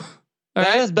home?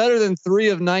 That is better than 3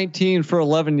 of 19 for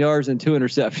 11 yards and 2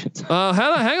 interceptions.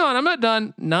 Hang on, I'm not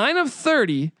done. 9 of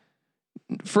 30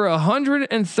 for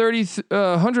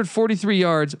 143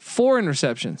 yards, 4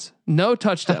 interceptions, no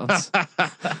touchdowns.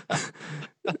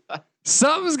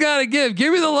 Something's got to give.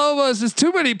 Give me the Lobos. There's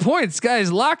too many points,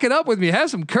 guys. Lock it up with me.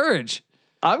 Have some courage.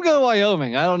 I'm going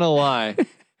Wyoming. I don't know why.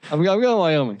 I'm going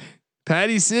Wyoming.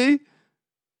 Patty C.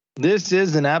 This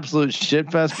is an absolute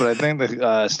shit fest, but I think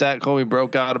the stat Colby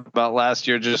broke out about last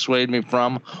year just swayed me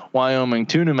from Wyoming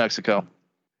to New Mexico.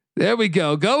 There we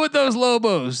go. Go with those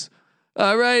Lobos.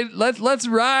 All right, let's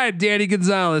ride, Danny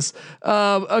Gonzalez.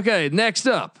 Okay, next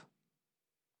up,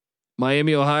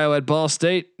 Miami, Ohio at Ball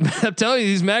State. I'm telling you,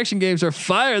 these action games are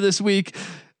fire this week.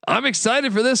 I'm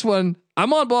excited for this one.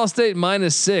 I'm on Ball State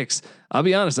 -6. I'll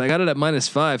be honest, I got it at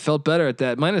 -5. Felt better at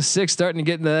that. -6, starting to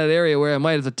get into that area where I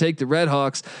might have to take the Red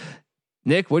Hawks.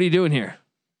 Nick, what are you doing here?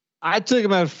 I took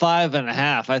him at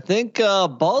 5.5. I think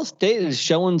Ball State is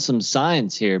showing some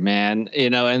signs here, man.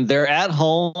 And they're at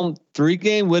home,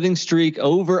 3-game winning streak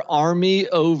over Army,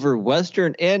 over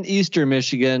Western and Eastern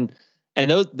Michigan. And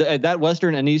that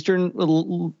Western and Eastern,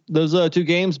 those 2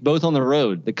 games, both on the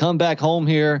road. They come back home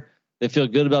here. They feel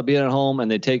good about being at home,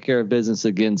 and they take care of business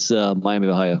against Miami,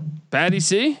 Ohio. Patty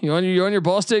C, you on your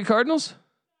Ball State Cardinals?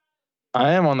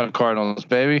 I am on the Cardinals,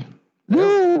 baby.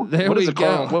 There we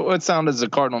go. What sound does a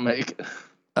cardinal make?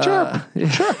 Chirp.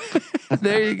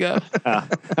 There you go.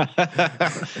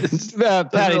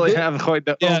 Patty, really have quite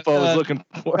the info I was looking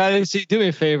for. Patty C, do me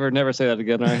a favor. Never say that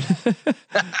again, all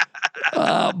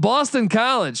right? Boston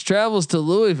College travels to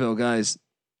Louisville, guys.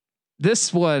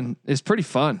 This one is pretty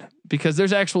fun because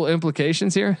there's actual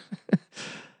implications here.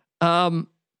 I'm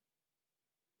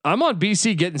on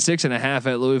BC getting 6.5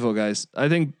 at Louisville, guys. I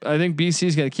think BC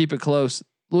is going to keep it close.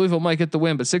 Louisville might get the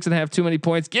win, but 6.5, too many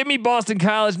points. Give me Boston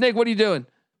College. Nick, what are you doing?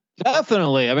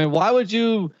 Definitely. I mean, why would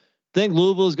you think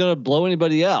Louisville is going to blow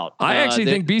anybody out? I actually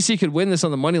think BC could win this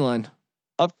on the money line.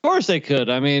 Of course they could.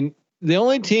 I mean, the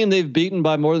only team they've beaten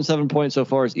by more than 7 points so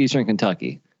far is Eastern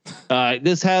Kentucky.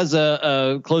 This has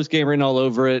a close game written all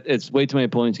over it. It's way too many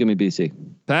points. Give me BC.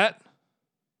 Pat?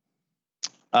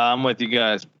 I'm with you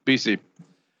guys. BC.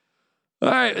 All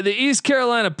right. The East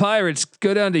Carolina Pirates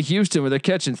go down to Houston where they're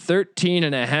catching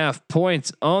 13.5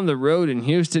 points on the road in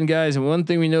Houston, guys. And one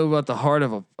thing we know about the heart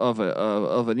of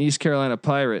an East Carolina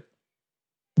Pirate,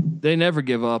 they never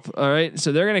give up. All right.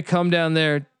 So they're going to come down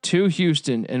there to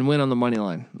Houston and win on the money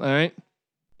line. All right.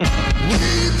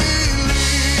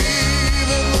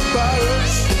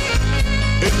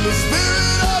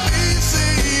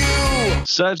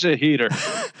 Such a heater.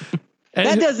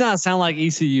 That does not sound like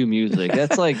ECU music.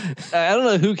 That's like, I don't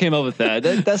know who came up with that.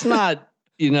 That's not,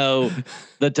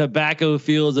 the tobacco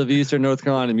fields of Eastern North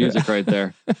Carolina music right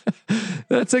there.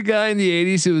 That's a guy in the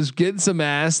 80s who was getting some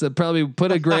ass that probably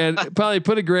put a grand on it. Probably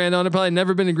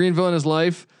never been to Greenville in his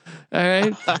life. All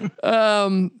right.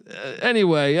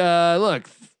 Anyway, look,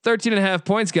 13.5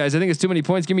 points, guys. I think it's too many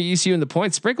points. Give me ECU in the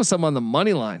points. Sprinkle some on the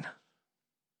money line.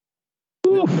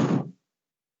 Oof.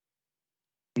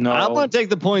 No, I'm going to take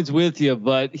the points with you,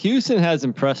 but Houston has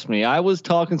impressed me. I was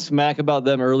talking smack about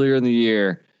them earlier in the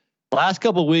year. Last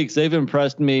couple of weeks, they've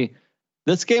impressed me.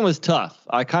 This game was tough.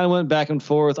 I kind of went back and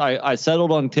forth. I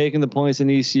settled on taking the points in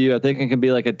ECU. I think it can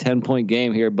be like a 10-point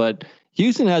game here, but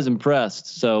Houston has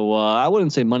impressed. So I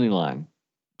wouldn't say money line.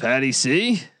 Patty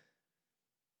C.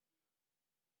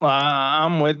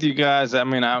 I'm with you guys. I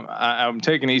mean, I'm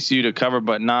taking ECU to cover,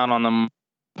 but not on the.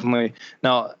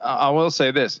 Now, I will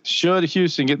say this: should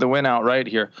Houston get the win outright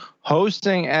here,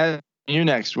 hosting at you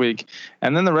next week,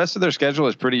 and then the rest of their schedule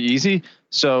is pretty easy,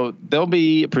 so they'll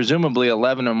be presumably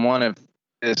 11-1 if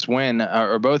this win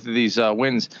or both of these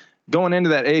wins going into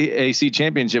that AAC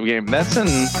championship game. That's a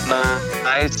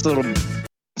nice little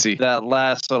that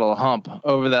last little hump.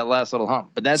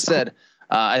 But that said,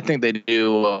 I think they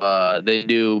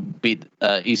do beat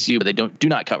ECU, but they do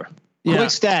not cover. Yeah.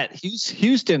 Quick stat: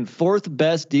 Houston, 4th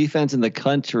best defense in the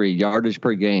country, yardage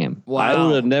per game. Wow. I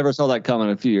would have never saw that coming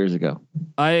a few years ago.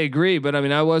 I agree, but I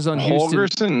mean, I was on Houston.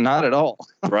 Holgerson, not at all.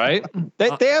 Right? They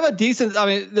have a decent. I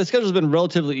mean, the schedule's been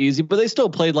relatively easy, but they still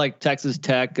played like Texas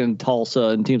Tech and Tulsa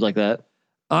and teams like that.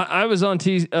 I was on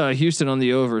Houston on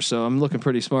the over, so I'm looking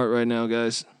pretty smart right now,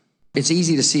 guys. It's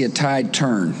easy to see a tide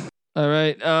turn. All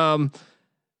right.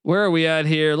 Where are we at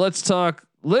here? Let's talk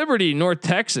Liberty, North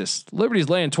Texas. Liberty's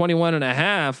laying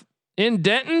 21.5 in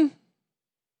Denton.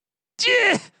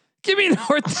 Yeah. Give me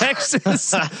North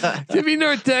Texas. Give me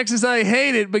North Texas. I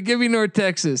hate it, but give me North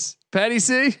Texas. Patty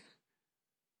C.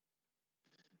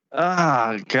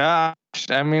 Ah, gosh.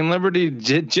 I mean, Liberty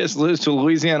did just lose to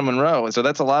Louisiana Monroe, so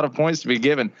that's a lot of points to be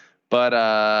given. But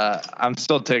I'm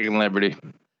still taking Liberty.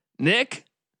 Nick.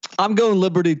 I'm going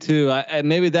Liberty too. And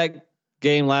maybe that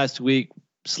game last week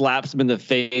slaps them in the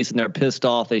face and they're pissed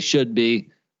off. They should be.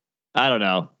 I don't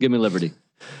know. Give me Liberty.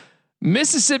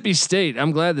 Mississippi State.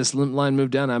 I'm glad this line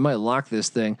moved down. I might lock this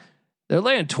thing. They're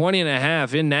laying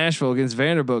 20.5 in Nashville against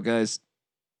Vanderbilt, guys.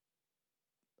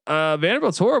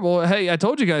 Vanderbilt's horrible. Hey, I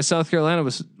told you guys South Carolina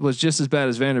was just as bad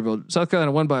as Vanderbilt. South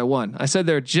Carolina won by 1. I said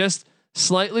they're just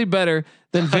slightly better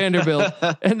than Vanderbilt,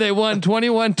 and they won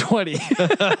 21-20.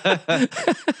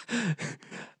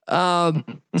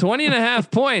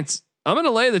 20.5 points. I'm going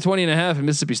to lay the 20.5 in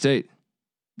Mississippi State.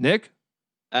 Nick?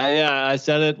 Yeah, I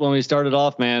said it when we started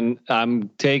off, man. I'm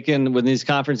taking with these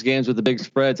conference games with the big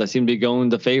spreads. I seem to be going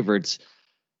the favorites.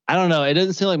 I don't know. It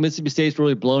doesn't seem like Mississippi State's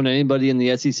really blown anybody in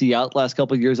the SEC out the last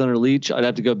couple of years under Leach. I'd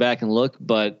have to go back and look,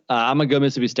 but I'm gonna go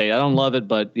Mississippi State. I don't love it,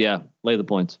 but yeah, lay the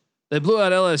points. They blew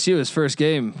out LSU his first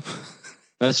game.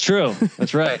 That's true.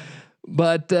 That's right.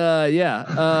 But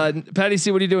Patty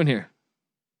C, what are you doing here?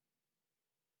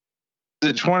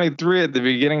 The 23 at the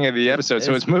beginning of the episode,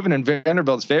 so it's moving in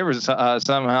Vanderbilt's favor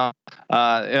somehow.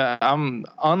 I'm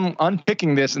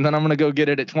unpicking this, and then I'm going to go get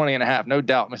it at 20.5. No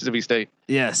doubt, Mississippi State.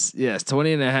 Yes,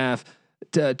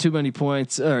 20.5. Too many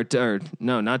points, or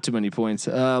no, not too many points.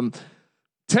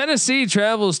 Tennessee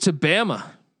travels to Bama.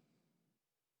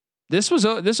 This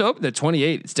opened at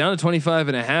 28. It's down to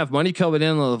 25.5. Money coming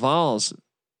in on the Vols.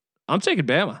 I'm taking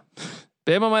Bama.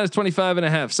 Bama minus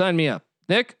 25.5. Sign me up,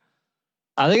 Nick.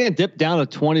 I think it dipped down to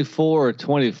 24 or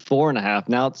 24.5.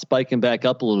 Now it's spiking back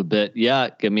up a little bit. Yeah,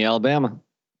 give me Alabama.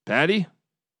 Patty.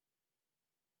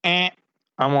 I'm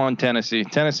on Tennessee.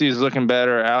 Tennessee is looking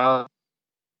better. I'll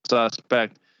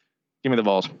suspect. Give me the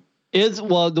Vols.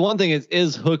 The one thing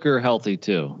is Hooker healthy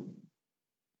too?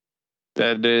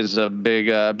 That is a big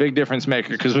difference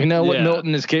maker because we know what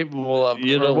Milton is capable of.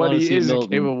 You don't what he is Milton.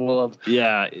 capable of.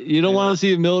 Yeah, you don't want to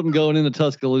see Milton going into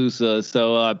Tuscaloosa.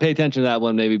 So pay attention to that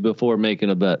one maybe before making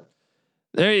a bet.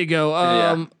 There you go.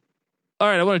 All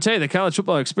right, I want to tell you the college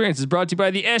football experience is brought to you by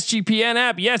the SGPN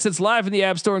app. Yes, it's live in the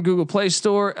App Store and Google Play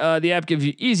Store. The app gives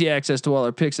you easy access to all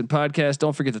our picks and podcasts.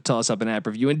 Don't forget to toss up an app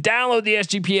review and download the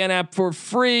SGPN app for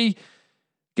free.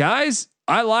 Guys,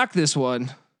 I lock this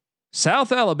one.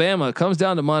 South Alabama comes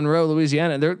down to Monroe,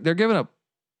 Louisiana. They're giving up.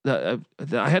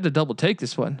 I had to double take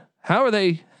this one. How are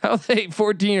they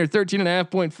 14 or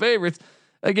 13.5 point favorites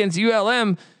against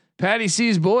ULM, Patty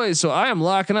C's boys? So I am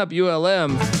locking up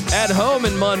ULM at home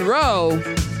in Monroe.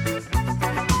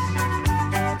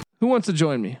 Who wants to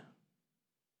join me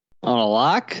on a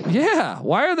lock? Yeah.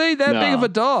 Why are they that big of a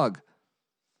dog?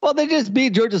 Well, they just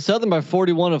beat Georgia Southern by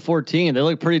 41-14. They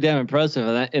look pretty damn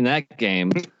impressive in that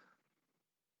game.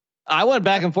 I went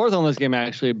back and forth on this game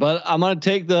actually, but I'm going to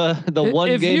take the one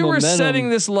game. If you were setting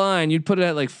this line, you'd put it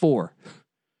at like 4.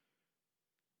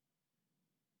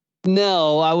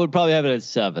 No, I would probably have it at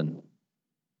 7.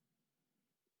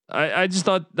 I just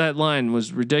thought that line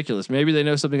was ridiculous. Maybe they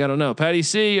know something I don't know. Patty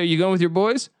C, are you going with your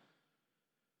boys?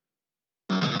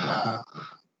 Well,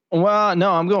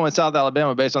 no, I'm going with South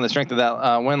Alabama based on the strength of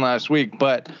that win last week.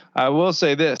 But I will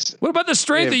say this: what about the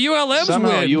strength of ULM's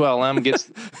somehow win? ULM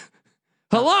gets.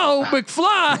 Hello,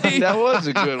 McFly. That was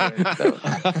a good one.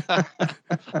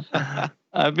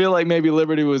 I feel like maybe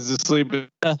Liberty was asleep.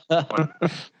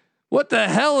 What the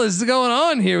hell is going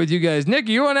on here with you guys? Nick,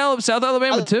 you're on South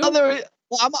Alabama too?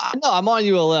 I'm on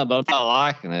ULM, but I'm not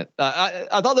liking it.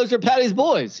 I thought those were Patty's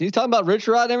boys. He's talking about Rich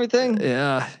Rod and everything.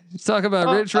 Yeah, he's talking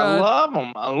about Rich Rod. I love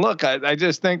him. Look, I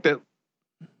just think that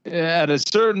at a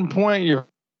certain point, your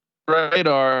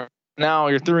radar. Now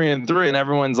you're 3-3 and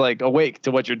everyone's like awake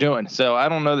to what you're doing. So I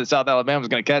don't know that South Alabama's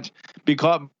going to be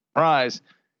caught by surprise.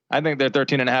 I think they're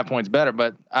 13.5 points better,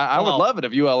 but I would love it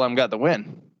if ULM got the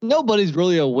win. Nobody's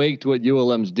really awake to what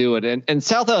ULM's doing, and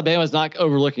South Alabama's not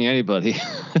overlooking anybody.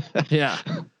 Yeah,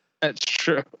 that's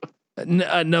true.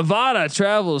 Nevada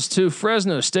travels to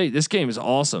Fresno State. This game is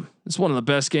awesome. It's one of the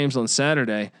best games on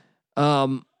Saturday.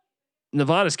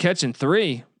 Nevada's catching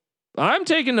 3. I'm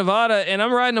taking Nevada and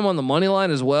I'm riding them on the money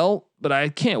line as well, but I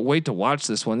can't wait to watch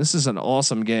this one. This is an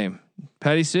awesome game.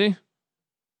 Patty C.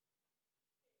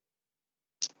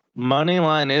 Money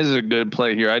line is a good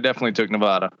play here. I definitely took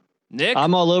Nevada. Nick,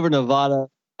 I'm all over Nevada.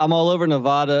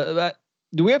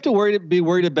 Do we have to be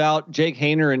worried about Jake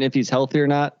Haener and if he's healthy or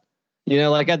not? You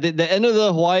know, like at the end of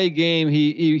the Hawaii game,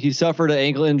 he suffered an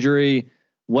ankle injury,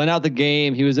 went out the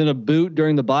game. He was in a boot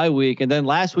during the bye week, and then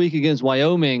last week against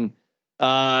Wyoming,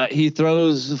 he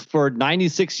throws for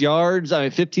 96 yards. I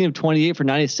mean, 15 of 28 for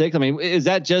 96. I mean, is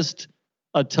that just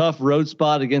a tough road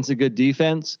spot against a good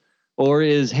defense, or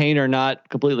is Haener not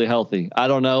completely healthy? I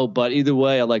don't know, but either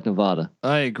way, I like Nevada.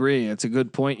 I agree. It's a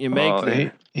good point you make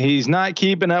there. He's not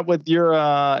keeping up with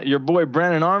your boy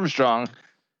Brennan Armstrong.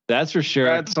 That's for sure.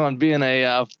 That's on being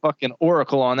a fucking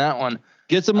oracle on that one.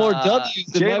 Get some more W's.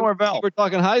 Jay Norvell. We're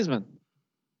talking Heisman.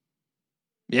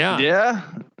 Yeah. Yeah.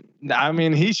 I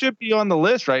mean, he should be on the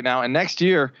list right now, and next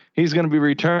year he's going to be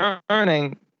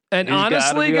returning. And he's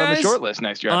honestly, guys, on the short list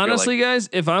next year. Guys,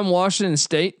 if I'm Washington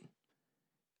State,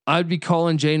 I'd be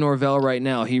calling Jay Norvell right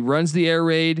now. He runs the air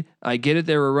raid. I get it.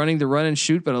 They were running the run and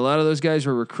shoot, but a lot of those guys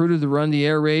were recruited to run the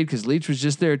air raid because Leach was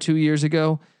just there 2 years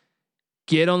ago.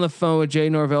 Get on the phone with Jay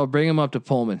Norvell. Bring him up to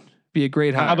Pullman. Be a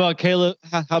great hire. How about Caleb?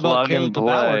 How about Caleb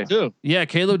DeBauer too? Yeah,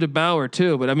 Caleb DeBauer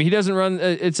too. But I mean, he doesn't run.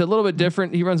 It's a little bit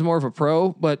different. He runs more of a pro,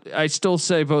 but I still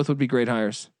say both would be great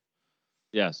hires.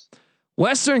 Yes.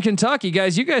 Western Kentucky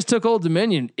guys, you guys took Old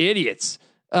Dominion, idiots.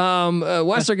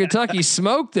 Western Kentucky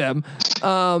smoked them.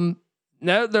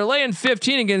 Now they're laying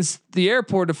 15 against the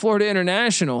airport to Florida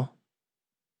International.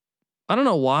 I don't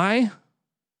know why,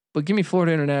 but give me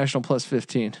Florida International plus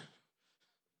 15.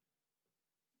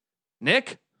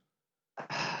 Nick?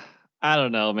 I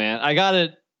don't know, man. I got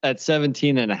it at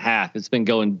 17.5. It's been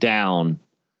going down.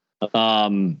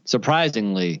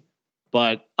 Surprisingly,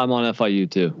 but I'm on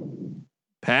FIU too.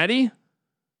 Patty?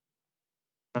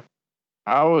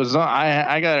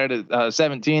 I got it at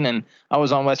 17 and I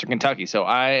was on Western Kentucky. So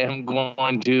I am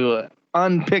going to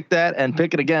unpick that and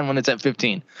pick it again when it's at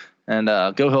 15 and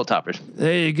go Hilltoppers.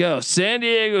 There you go. San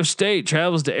Diego State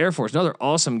travels to Air Force. Another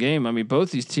awesome game. I mean,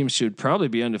 both these teams should probably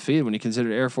be undefeated when you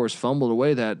consider Air Force fumbled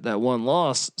away that one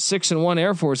loss. 6-1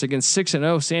 Air Force against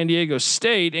 6-0 San Diego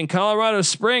State in Colorado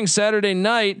Springs Saturday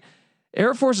night.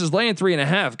 Air Force is laying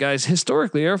 3.5, guys.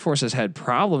 Historically, Air Force has had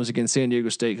problems against San Diego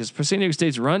State because San Diego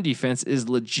State's run defense is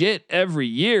legit every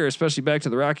year, especially back to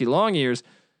the Rocky Long years.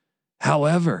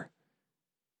 However,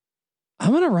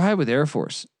 I'm going to ride with Air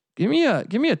Force. Give me a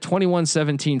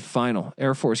 21-17 final.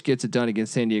 Air Force gets it done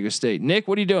against San Diego State. Nick,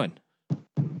 what are you doing?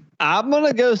 I'm going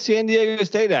to go San Diego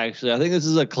State, actually. I think this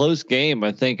is a close game.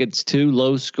 I think it's two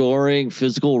low-scoring,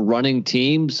 physical running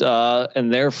teams,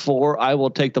 and therefore I will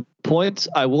take the points.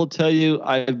 I will tell you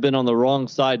I've been on the wrong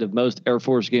side of most Air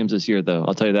Force games this year, though.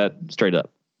 I'll tell you that straight up.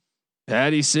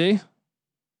 Patty C?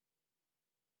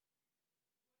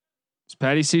 Is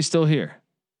Patty C still here?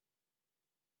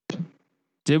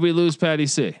 Did we lose Patty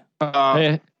C?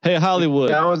 Hey,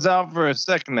 Hollywood. I was out for a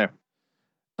second there.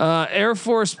 Air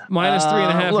Force minus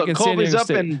 3.5 look, against Colby's San Diego up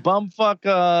State. in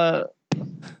bumfuck.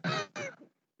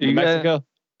 You Mexico.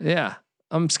 Yeah,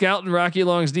 I'm scouting Rocky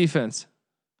Long's defense.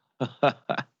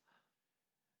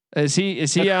 Is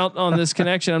he out on this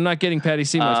connection? I'm not getting Patty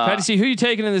C much. Patty C, who are you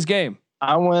taking in this game?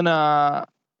 I went Air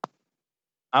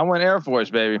Force,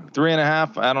 baby.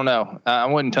 3.5. I don't know. I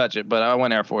wouldn't touch it, but I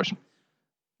went Air Force.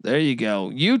 There you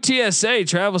go. UTSA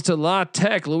travels to La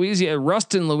Tech,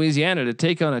 Ruston, Louisiana, to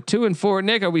take on a 2-4.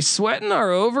 Nick, are we sweating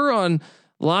our over on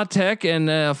La Tech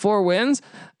and 4 wins?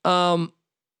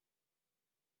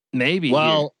 Maybe.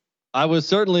 Well, here. I was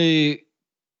certainly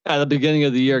at the beginning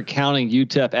of the year counting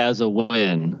UTEP as a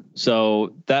win,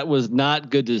 so that was not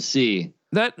good to see.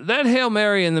 That Hail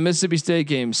Mary in the Mississippi State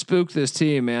game spooked this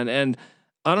team, man. And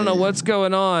I don't know what's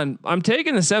going on. I'm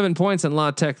taking the 7 points in La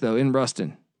Tech though in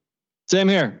Ruston. Same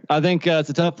here. I think it's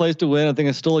a tough place to win. I think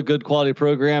it's still a good quality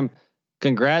program.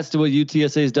 Congrats to what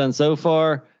UTSA has done so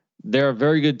far. They're a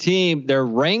very good team. They're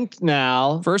ranked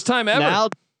now. First time ever. Now,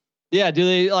 yeah. Do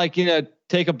they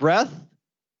take a breath?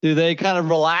 Do they kind of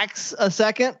relax a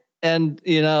second? And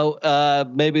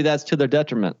maybe that's to their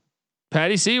detriment.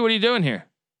 Patty C, what are you doing here?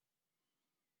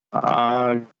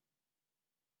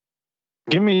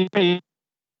 Give me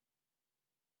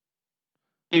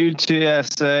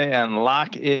UTSA and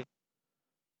lock it.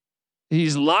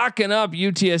 He's locking up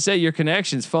UTSA. Your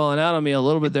connection's falling out on me a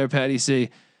little bit there, Patty C.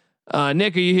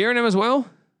 Nick, are you hearing him as well?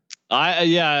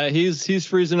 Yeah, he's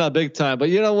freezing up big time. But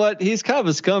you know what? He's kind of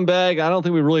a scumbag. I don't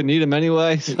think we really need him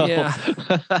anyway. So Yeah.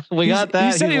 we got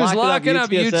that. He said he was locking up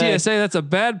UTSA. That's a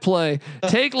bad play.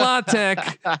 Take La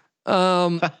Tech.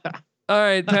 All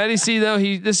right, Patty C though.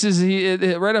 This is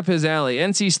right up his alley.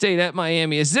 NC State at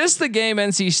Miami. Is this the game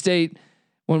NC State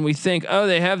when we think, oh,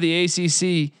 they have the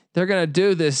ACC, they're gonna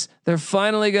do this. They're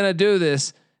finally gonna do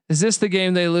this. Is this the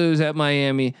game they lose at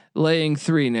Miami, laying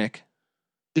 3, Nick?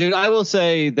 Dude, I will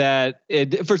say that.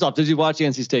 First off, did you watch the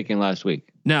NC State game last week?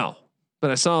 No,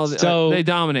 but I saw they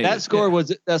dominated. That score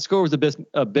was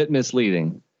a bit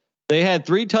misleading. They had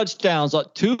 3 touchdowns,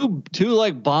 two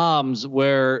like bombs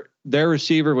where their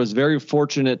receiver was very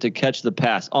fortunate to catch the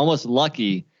pass, almost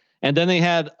lucky. And then they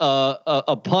had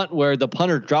a punt where the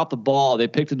punter dropped the ball. They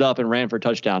picked it up and ran for a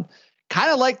touchdown.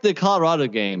 Kind of like the Colorado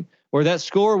game where that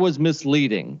score was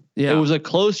misleading. Yeah. It was a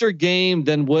closer game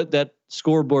than what that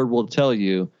scoreboard will tell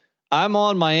you. I'm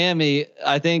on Miami.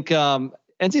 I think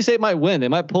NC State might win. They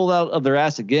might pull out of their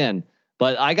ass again.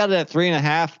 But I got it at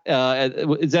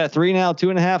 3.5. Is that 3 now?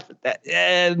 2.5?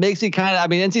 It makes me kind of. I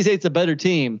mean, NC State's a better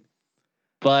team,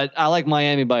 but I like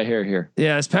Miami by a hair here.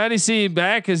 Yeah, is Patty C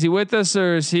back? Is he with us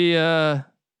or is he out?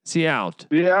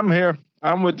 Yeah, I'm here.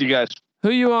 I'm with you guys.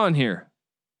 Who you on here?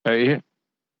 Hey.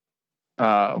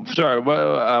 Sorry.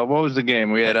 What was the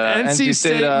game? We had NC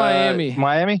State Miami.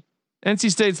 Miami.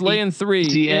 NC State's laying 3.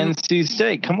 NC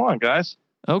State. Come on, guys.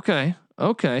 Okay.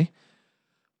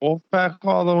 Wolfpack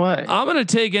all the way. I'm gonna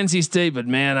take NC State, but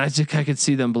man, I could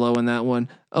see them blowing that one.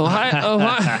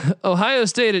 Ohio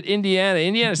State at Indiana.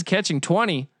 Indiana's catching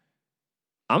 20.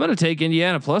 I'm gonna take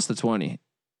Indiana plus the 20.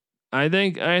 I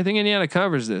think Indiana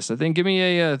covers this. I think give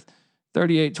me a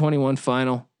 38-21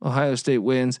 final. Ohio State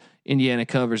wins. Indiana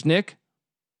covers. Nick,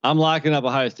 I'm locking up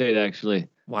Ohio State. Actually,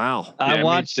 wow. I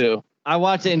watched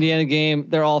the Indiana game.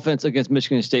 Their offense against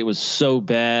Michigan State was so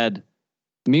bad.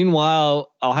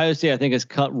 Meanwhile, Ohio State, I think, is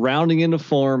rounding into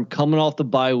form, coming off the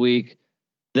bye week.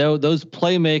 Those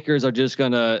playmakers are just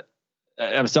gonna.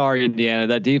 I'm sorry, Indiana.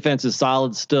 That defense is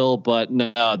solid still, but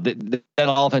no, that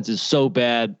offense is so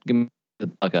bad. Give me the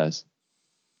Buckeyes.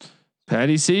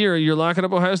 Patty C, you're locking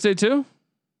up Ohio State too?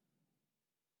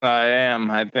 I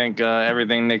am. I think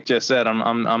everything Nick just said.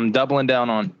 I'm doubling down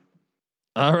on.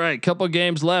 All right, couple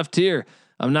games left here.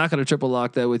 I'm not going to triple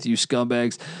lock that with you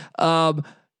scumbags.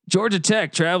 Georgia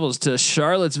Tech travels to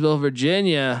Charlottesville,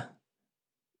 Virginia.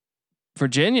 I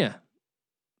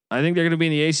think they're going to be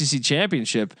in the ACC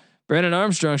championship. Brandon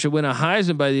Armstrong should win a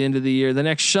Heisman by the end of the year. The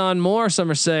next Sean Moore,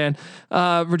 some are saying.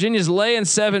 Virginia's laying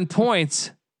 7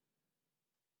 points.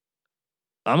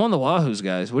 I'm on the Wahoos,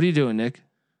 guys. What are you doing, Nick?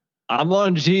 I'm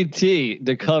on GT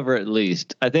to cover at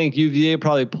least. I think UVA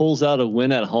probably pulls out a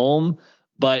win at home.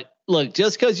 But look,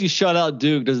 just because you shut out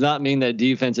Duke does not mean that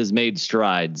defense has made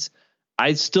strides.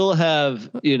 I still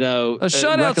have, a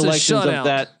recollections of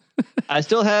that. I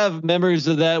still have memories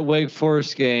of that Wake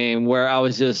Forest game where I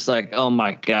was just like, oh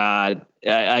my God,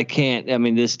 I can't. I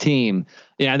mean, this team.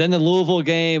 Yeah. And then the Louisville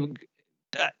game.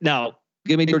 Now,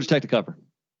 give me Georgia Tech to cover.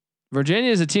 Virginia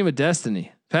is a team of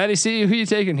destiny. Patty C, who are you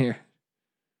taking here?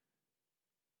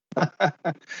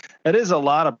 It is a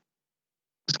lot of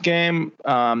this game,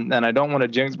 and I don't want to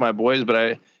jinx my boys, but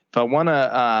if I want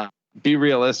to be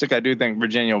realistic, I do think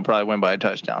Virginia will probably win by a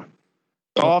touchdown.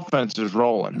 The offense is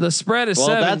rolling. The spread is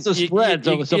 7. That's the spread.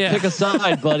 So pick a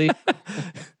side, buddy.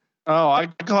 Oh, I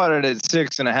caught it at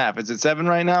 6.5. Is it 7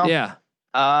 right now? Yeah.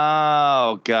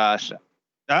 Oh gosh,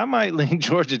 I might lean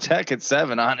Georgia Tech at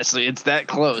 7. Honestly, it's that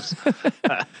close.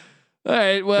 All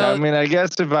right. Well, I mean, I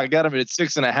guess if I got them at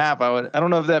 6.5, I don't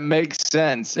know if that makes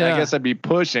sense. Yeah. I guess I'd be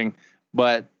pushing,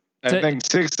 but I think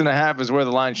 6.5 is where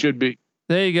the line should be.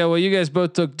 There you go. Well, you guys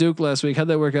both took Duke last week. How'd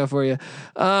that work out for you?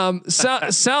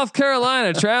 South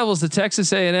Carolina travels to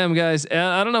Texas A&M, guys.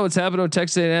 I don't know what's happened with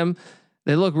Texas A&M.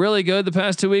 They look really good the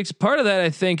past 2 weeks. Part of that,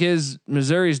 I think, is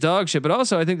Missouri's dog shit, but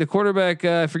also I think the quarterback,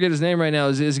 I forget his name right now,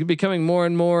 is becoming more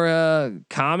and more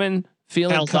common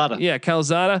feeling. Calzada.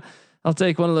 Calzada. I'll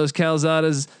take one of those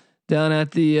Calzadas down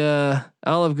at the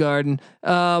Olive Garden.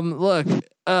 Look,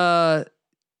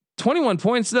 21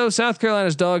 points though. South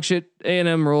Carolina's dog shit.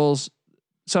 A&M rolls.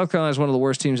 South Carolina is one of the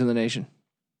worst teams in the nation.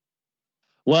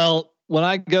 Well, when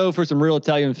I go for some real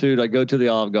Italian food, I go to the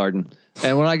Olive Garden,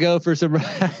 and when I go for some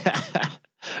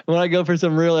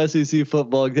real SEC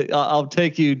football, I'll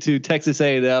take you to Texas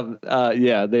A&M.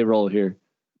 Yeah, they roll here.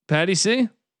 Patty C.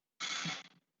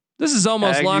 This is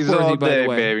almost Lockworthy, by the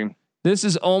way. Baby. This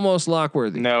is almost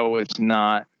Lockworthy. No, it's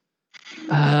not.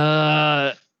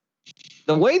 The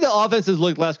way the offense has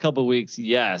looked last couple of weeks,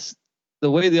 yes. The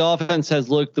way the offense has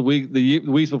looked the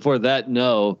weeks before that,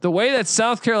 no. The way that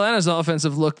South Carolina's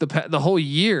offensive looked the whole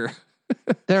year.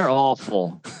 They're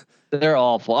awful. They're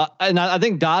awful. I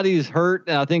think Dottie's hurt,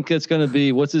 and I think it's going to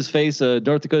be what's his face, a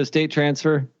North Dakota State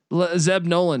transfer. Zeb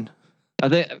Nolan. I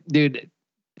think, dude,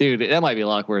 that might be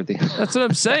Lockworthy. That's what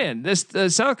I'm saying. This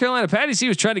South Carolina, Patty C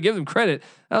was trying to give them credit.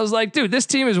 I was like, dude, this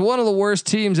team is one of the worst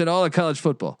teams in all of college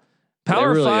football.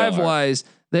 Power really 5 wise,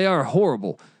 they are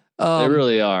horrible. They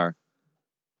really are.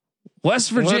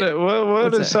 West Virginia.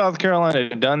 What has South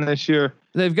Carolina done this year?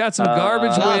 They've got some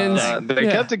garbage wins. They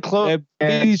kept it close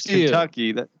against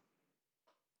Kentucky.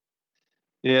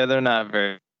 They're not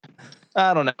very.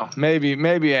 I don't know. Maybe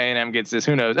A&M gets this.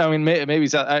 Who knows? I mean, maybe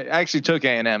South. I actually took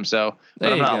A&M, so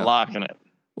but I'm not locking it.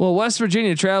 Well, West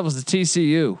Virginia travels to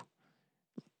TCU.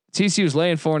 TCU's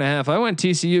laying 4.5. I went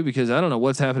TCU because I don't know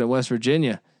what's happened at West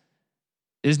Virginia.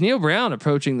 Is Neil Brown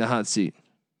approaching the hot seat?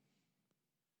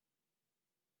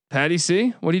 Patty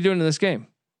C, what are you doing in this game?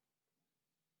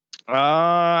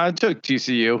 I took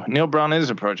TCU. Neil Brown is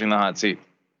approaching the hot seat.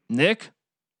 Nick?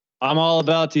 I'm all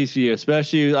about TCU,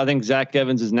 especially I think Zach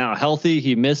Evans is now healthy.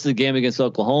 He missed the game against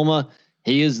Oklahoma.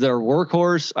 He is their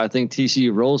workhorse. I think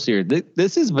TCU rolls here.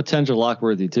 This is potential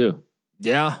Lockworthy too.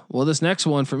 Yeah. Well, this next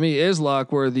one for me is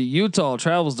Lockworthy. Utah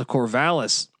travels to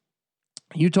Corvallis.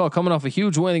 Utah coming off a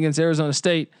huge win against Arizona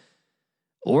State.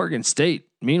 Oregon State,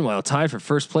 meanwhile, tied for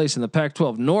first place in the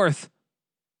Pac-12 North.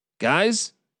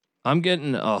 Guys, I'm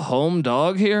getting a home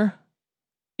dog here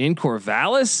in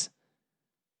Corvallis.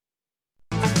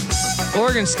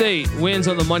 Oregon State wins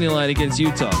on the money line against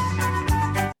Utah.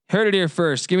 Heard it here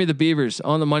first. Give me the Beavers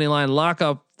on the money line. Lock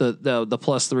up the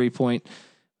 +3 point.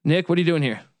 Nick, what are you doing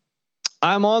here?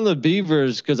 I'm on the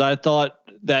Beavers because I thought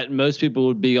that most people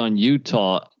would be on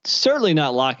Utah. Certainly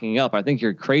not locking up. I think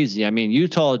you're crazy. I mean,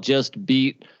 Utah just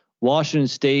beat Washington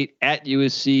State, at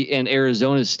USC, and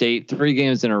Arizona State 3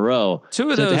 games in a row. Two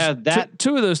of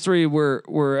those 3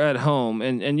 were at home,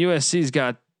 and USC's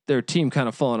got their team kind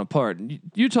of falling apart.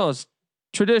 Utah's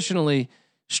traditionally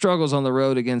struggles on the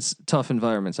road against tough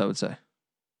environments, I would say.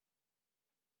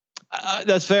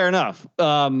 That's fair enough.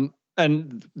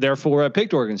 And therefore I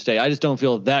picked Oregon State. I just don't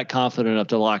feel that confident enough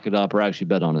to lock it up or actually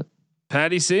bet on it.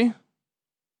 Patty C?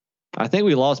 I think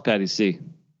we lost Patty C.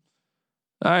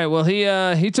 All right. Well,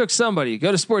 he took somebody.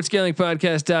 Go to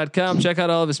sportsgamblingpodcast.com. Check out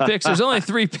all of his picks. There's only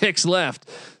 3 picks left.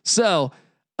 So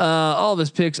all of his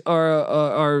picks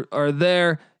are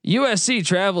there. USC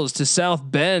travels to South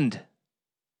Bend.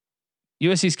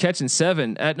 USC's catching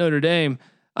 7 at Notre Dame.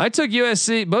 I took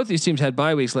USC. Both these teams had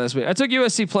bye weeks last week. I took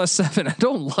USC +7. I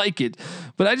don't like it,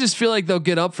 but I just feel like they'll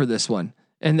get up for this one,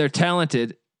 and they're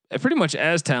talented, pretty much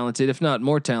as talented, if not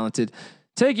more talented.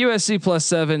 Take USC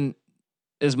 +7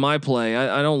 is my play.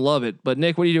 I don't love it, but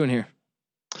Nick, what are you doing here?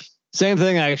 Same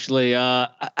thing, actually.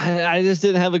 I just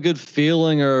didn't have a good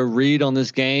feeling or a read on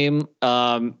this game.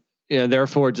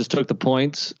 Therefore just took the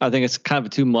points. I think it's kind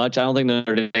of too much. I don't think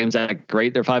Notre Dame's that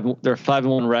great. They're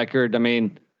 5-1 record. I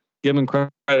mean, give them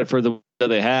credit for the that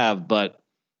they have, but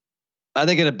I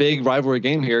think in a big rivalry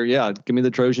game here, give me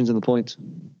the Trojans and the points.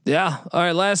 Yeah. All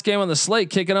right. Last game on the slate,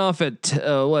 kicking off at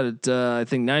I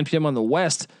think 9 p.m. on the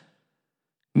West.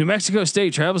 New Mexico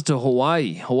State travels to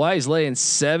Hawaii. Hawaii's laying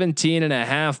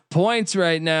 17.5 points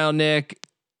right now, Nick.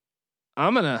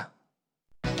 I'm gonna.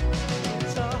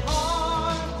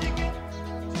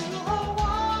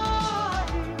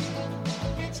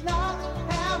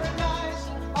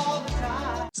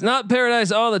 It's not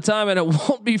paradise all the time, and it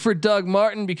won't be for Doug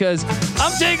Martin because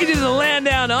I'm taking you to the land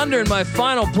down under in my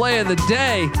final play of the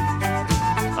day.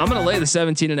 I'm going to lay the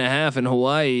 17.5 in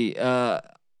Hawaii.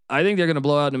 I think they're going to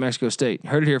blow out New Mexico State.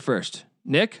 Heard it here first.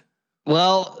 Nick?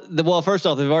 Well, first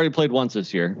off, they've already played once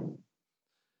this year.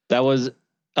 That was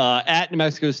at New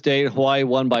Mexico State. Hawaii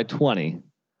won by 20.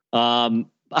 I'm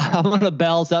going to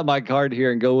balance out my card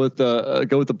here and go with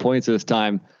the points this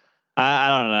time.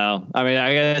 I don't know. I mean,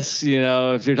 I guess,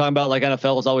 if you're talking about like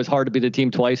NFL, it's always hard to beat a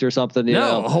team twice or something.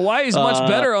 Hawaii's much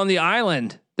better on the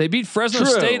island. They beat Fresno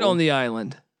State on the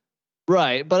island.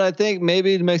 Right. But I think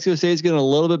maybe New Mexico State's getting a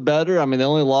little bit better. I mean, they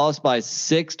only lost by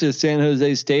 6 to San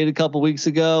Jose State a couple weeks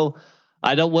ago.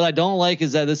 What I don't like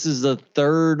is that this is the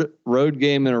 3rd road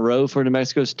game in a row for New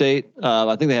Mexico State.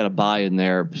 I think they had a bye in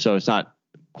there, so it's not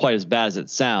quite as bad as it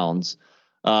sounds.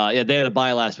 They had a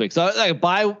bye last week. So like a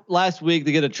bye last week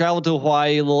to get to travel to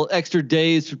Hawaii, a little extra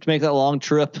days to make that long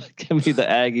trip. Give me the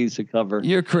Aggies to cover.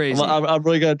 You're crazy. I'm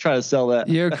really going to try to sell that.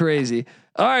 You're crazy.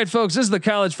 All right, folks, this is the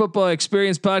College Football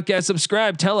Experience podcast.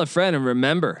 Subscribe, tell a friend, and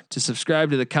remember to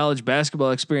subscribe to the College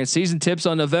Basketball Experience season tips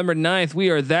on November 9th. We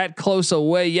are that close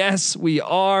away. Yes, we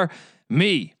are.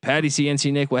 Me, Patty C,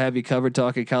 NC Nick will have you covered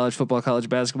talking college football, college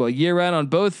basketball year round on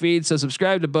both feeds. So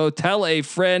subscribe to both. Tell a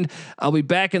friend. I'll be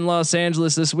back in Los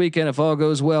Angeles this weekend if all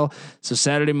goes well. So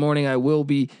Saturday morning I will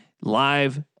be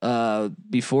live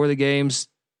before the games.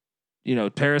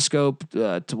 Periscope,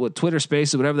 Twitter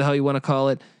Spaces, whatever the hell you want to call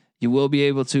it. You will be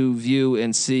able to view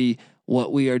and see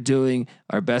what we are doing,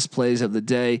 our best plays of the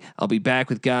day. I'll be back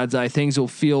with God's Eye. Things will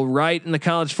feel right in the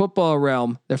college football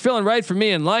realm. They're feeling right for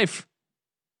me in life.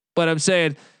 But I'm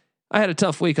saying I had a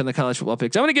tough week on the college football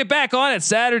picks. I'm going to get back on it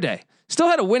Saturday. Still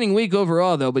had a winning week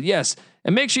overall though, but yes.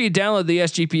 And make sure you download the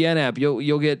SGPN app.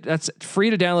 You'll get, that's free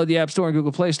to download the App Store and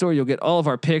Google Play Store. You'll get all of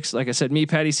our picks. Like I said, me,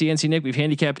 Patty C, NC Nick, we've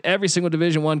handicapped every single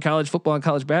Division I college football and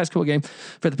college basketball game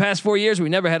for the past 4 years. We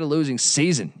never had a losing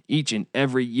season each and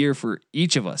every year for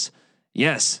each of us.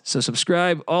 Yes. So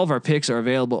subscribe. All of our picks are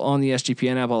available on the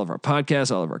SGPN app, all of our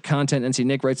podcasts, all of our content. NC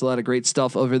Nick writes a lot of great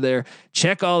stuff over there.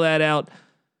 Check all that out.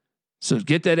 So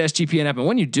get that SGPN app. And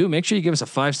when you do, make sure you give us a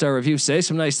 5-star review, say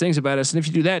some nice things about us. And if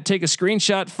you do that, take a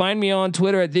screenshot, find me on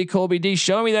Twitter at @TheColbyD,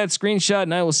 show me that screenshot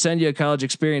and I will send you a college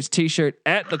experience t-shirt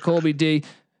at @TheColbyD.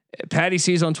 Patty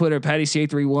C's on Twitter, Patty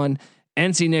C831,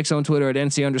 NC Nick's on Twitter at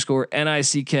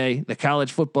NC_NICK. The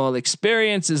college football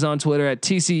experience is on Twitter at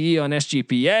TCE on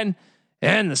SGPN,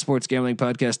 and the Sports Gambling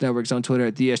Podcast Network's on Twitter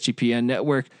at the SGPN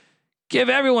Network. Give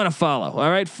everyone a follow.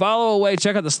 All right. Follow away.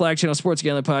 Check out the Slack channel, Sports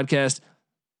Gambling Podcast.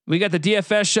 We got the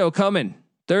DFS show coming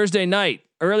Thursday night,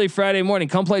 early Friday morning.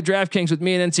 Come play DraftKings with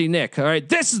me and NC Nick. All right.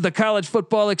 This is the college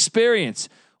football experience.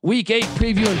 Week 8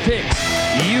 preview and picks.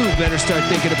 You better start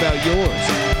thinking about yours.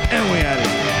 And we out of here.